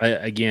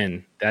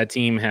 Again, that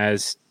team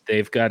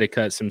they've got to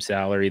cut some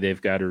salary.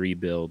 They've got to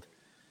rebuild.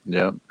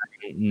 Yeah. I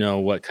don't know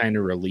what kind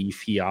of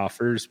relief he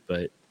offers,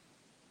 but,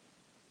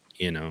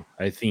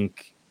 I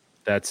think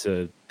that's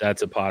a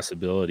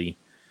possibility.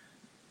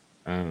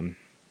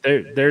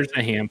 There's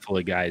a handful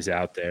of guys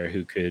out there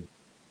who could.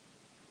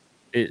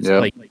 It's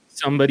like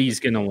somebody's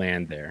going to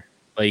land there.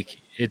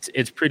 Like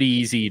it's pretty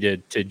easy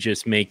to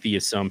just make the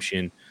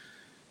assumption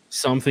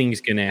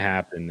something's going to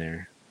happen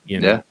there.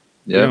 Yeah.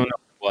 You don't know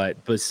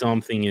what, but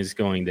something is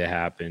going to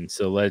happen.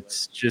 So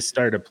let's just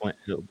start a plan,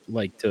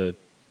 like to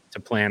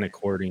plan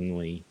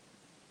accordingly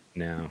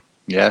now.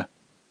 Yeah,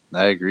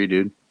 I agree,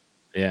 dude.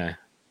 Yeah,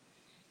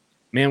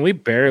 man, we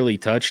barely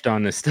touched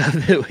on the stuff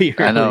that we.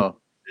 I know.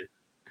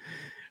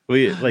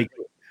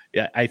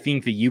 Yeah, I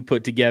think that you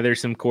put together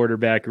some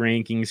quarterback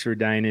rankings for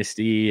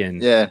Dynasty,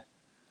 and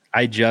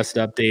I just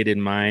updated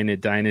mine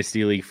at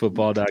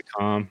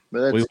dynastyleaguefootball.com.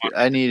 But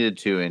I needed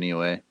to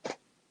anyway.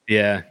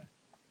 Yeah.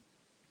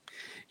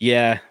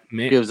 Yeah.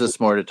 Man. Gives us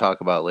more to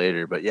talk about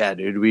later. But yeah,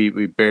 dude,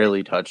 we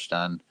barely touched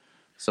on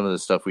some of the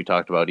stuff we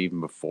talked about even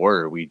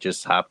before we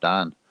just hopped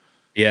on.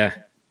 Yeah.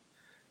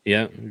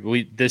 Yeah.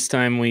 This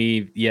time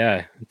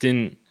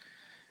didn't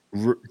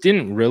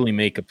really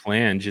make a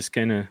plan, just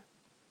kind of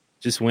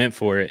went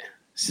for it.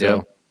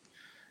 So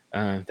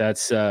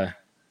that's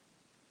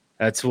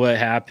what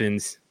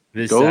happens.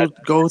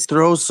 Go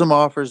throw some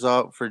offers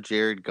out for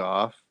Jared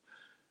Goff,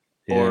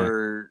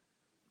 or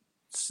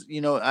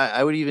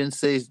I would even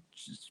say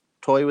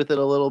toy with it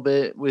a little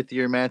bit with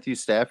your Matthew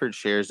Stafford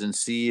shares and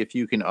see if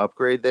you can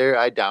upgrade there.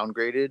 I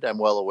downgraded. I'm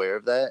well aware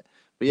of that.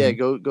 But yeah,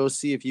 go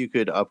see if you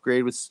could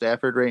upgrade with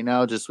Stafford right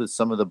now, just with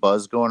some of the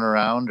buzz going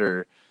around,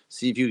 or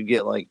see if you could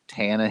get like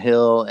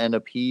Tannehill and a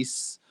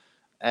piece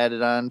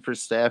added on for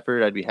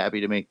Stafford. I'd be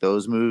happy to make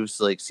those moves.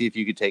 Like, see if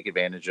you could take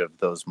advantage of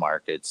those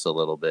markets a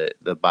little bit.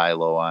 The buy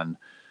low on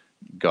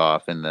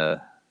Goff and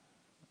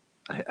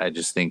I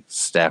just think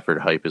Stafford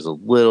hype is a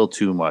little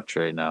too much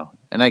right now,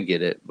 and I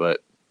get it,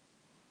 but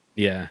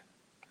yeah,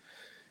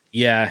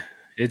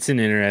 it's an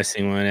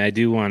interesting one. I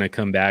do want to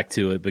come back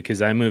to it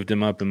because I moved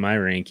him up in my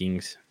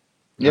rankings.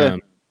 Yeah,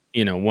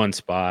 one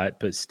spot,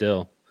 but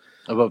still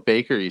above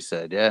Baker. You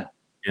said, yeah,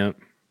 yep,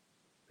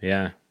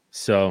 yeah.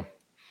 So.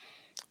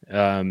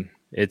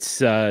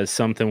 It's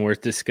something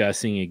worth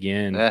discussing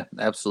again. Yeah,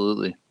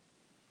 absolutely.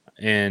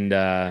 And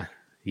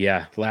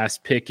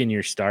last pick in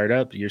your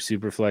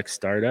Superflex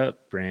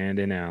startup,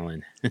 Brandon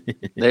Allen.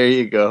 There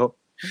you go.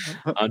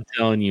 I'm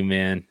telling you,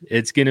 man,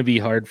 it's going to be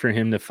hard for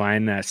him to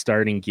find that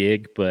starting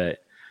gig, but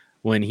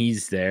when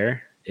he's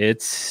there,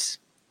 it's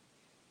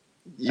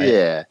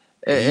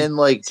and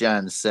like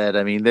John said,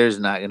 I mean, there's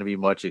not going to be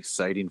much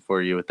exciting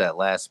for you with that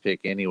last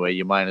pick anyway.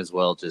 You might as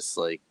well just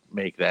like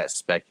make that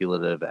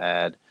speculative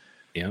ad.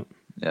 Yep,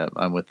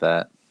 I'm with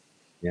that.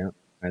 Yep,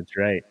 that's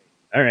right.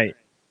 All right,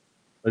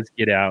 let's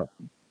get out.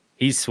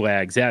 He's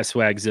Swags at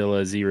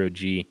Swagzilla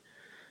 0G.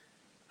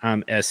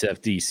 I'm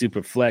SFD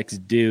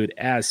Superflex dude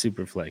at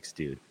Superflex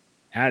dude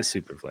at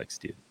Superflex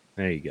dude.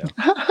 There you go.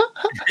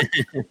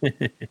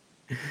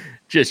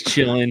 Just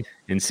chilling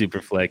in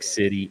Superflex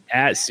City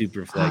at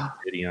Superflex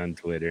City on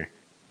Twitter.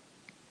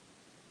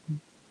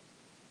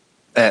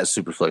 At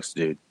Superflex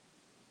dude.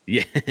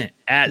 Yeah,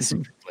 at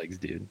Superflex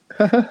dude.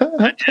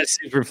 Not just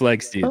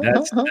Superflex dude.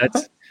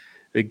 That's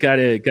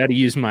gotta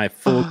use my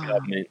full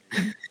government.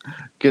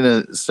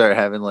 Gonna start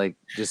having like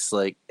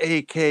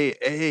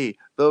AKA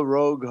the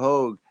Rogue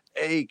Hogue,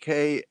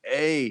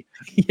 AKA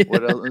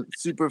what else?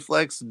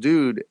 Superflex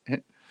dude.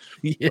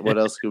 Yeah. What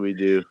else could we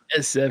do?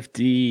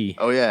 SFD.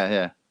 Oh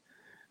yeah.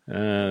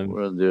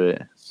 We'll do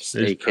it. Just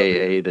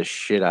AKA the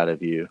shit out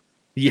of you.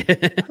 Yeah.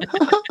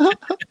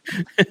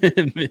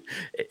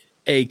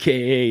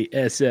 AKA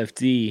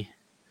SFD.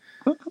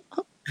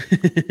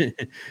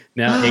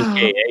 Now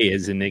AKA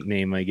is a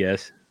nickname, I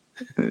guess.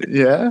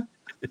 Yeah.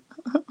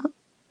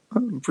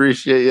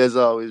 Appreciate you as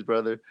always,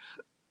 brother.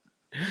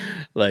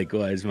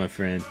 Likewise, my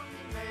friend.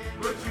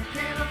 But you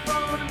can't afford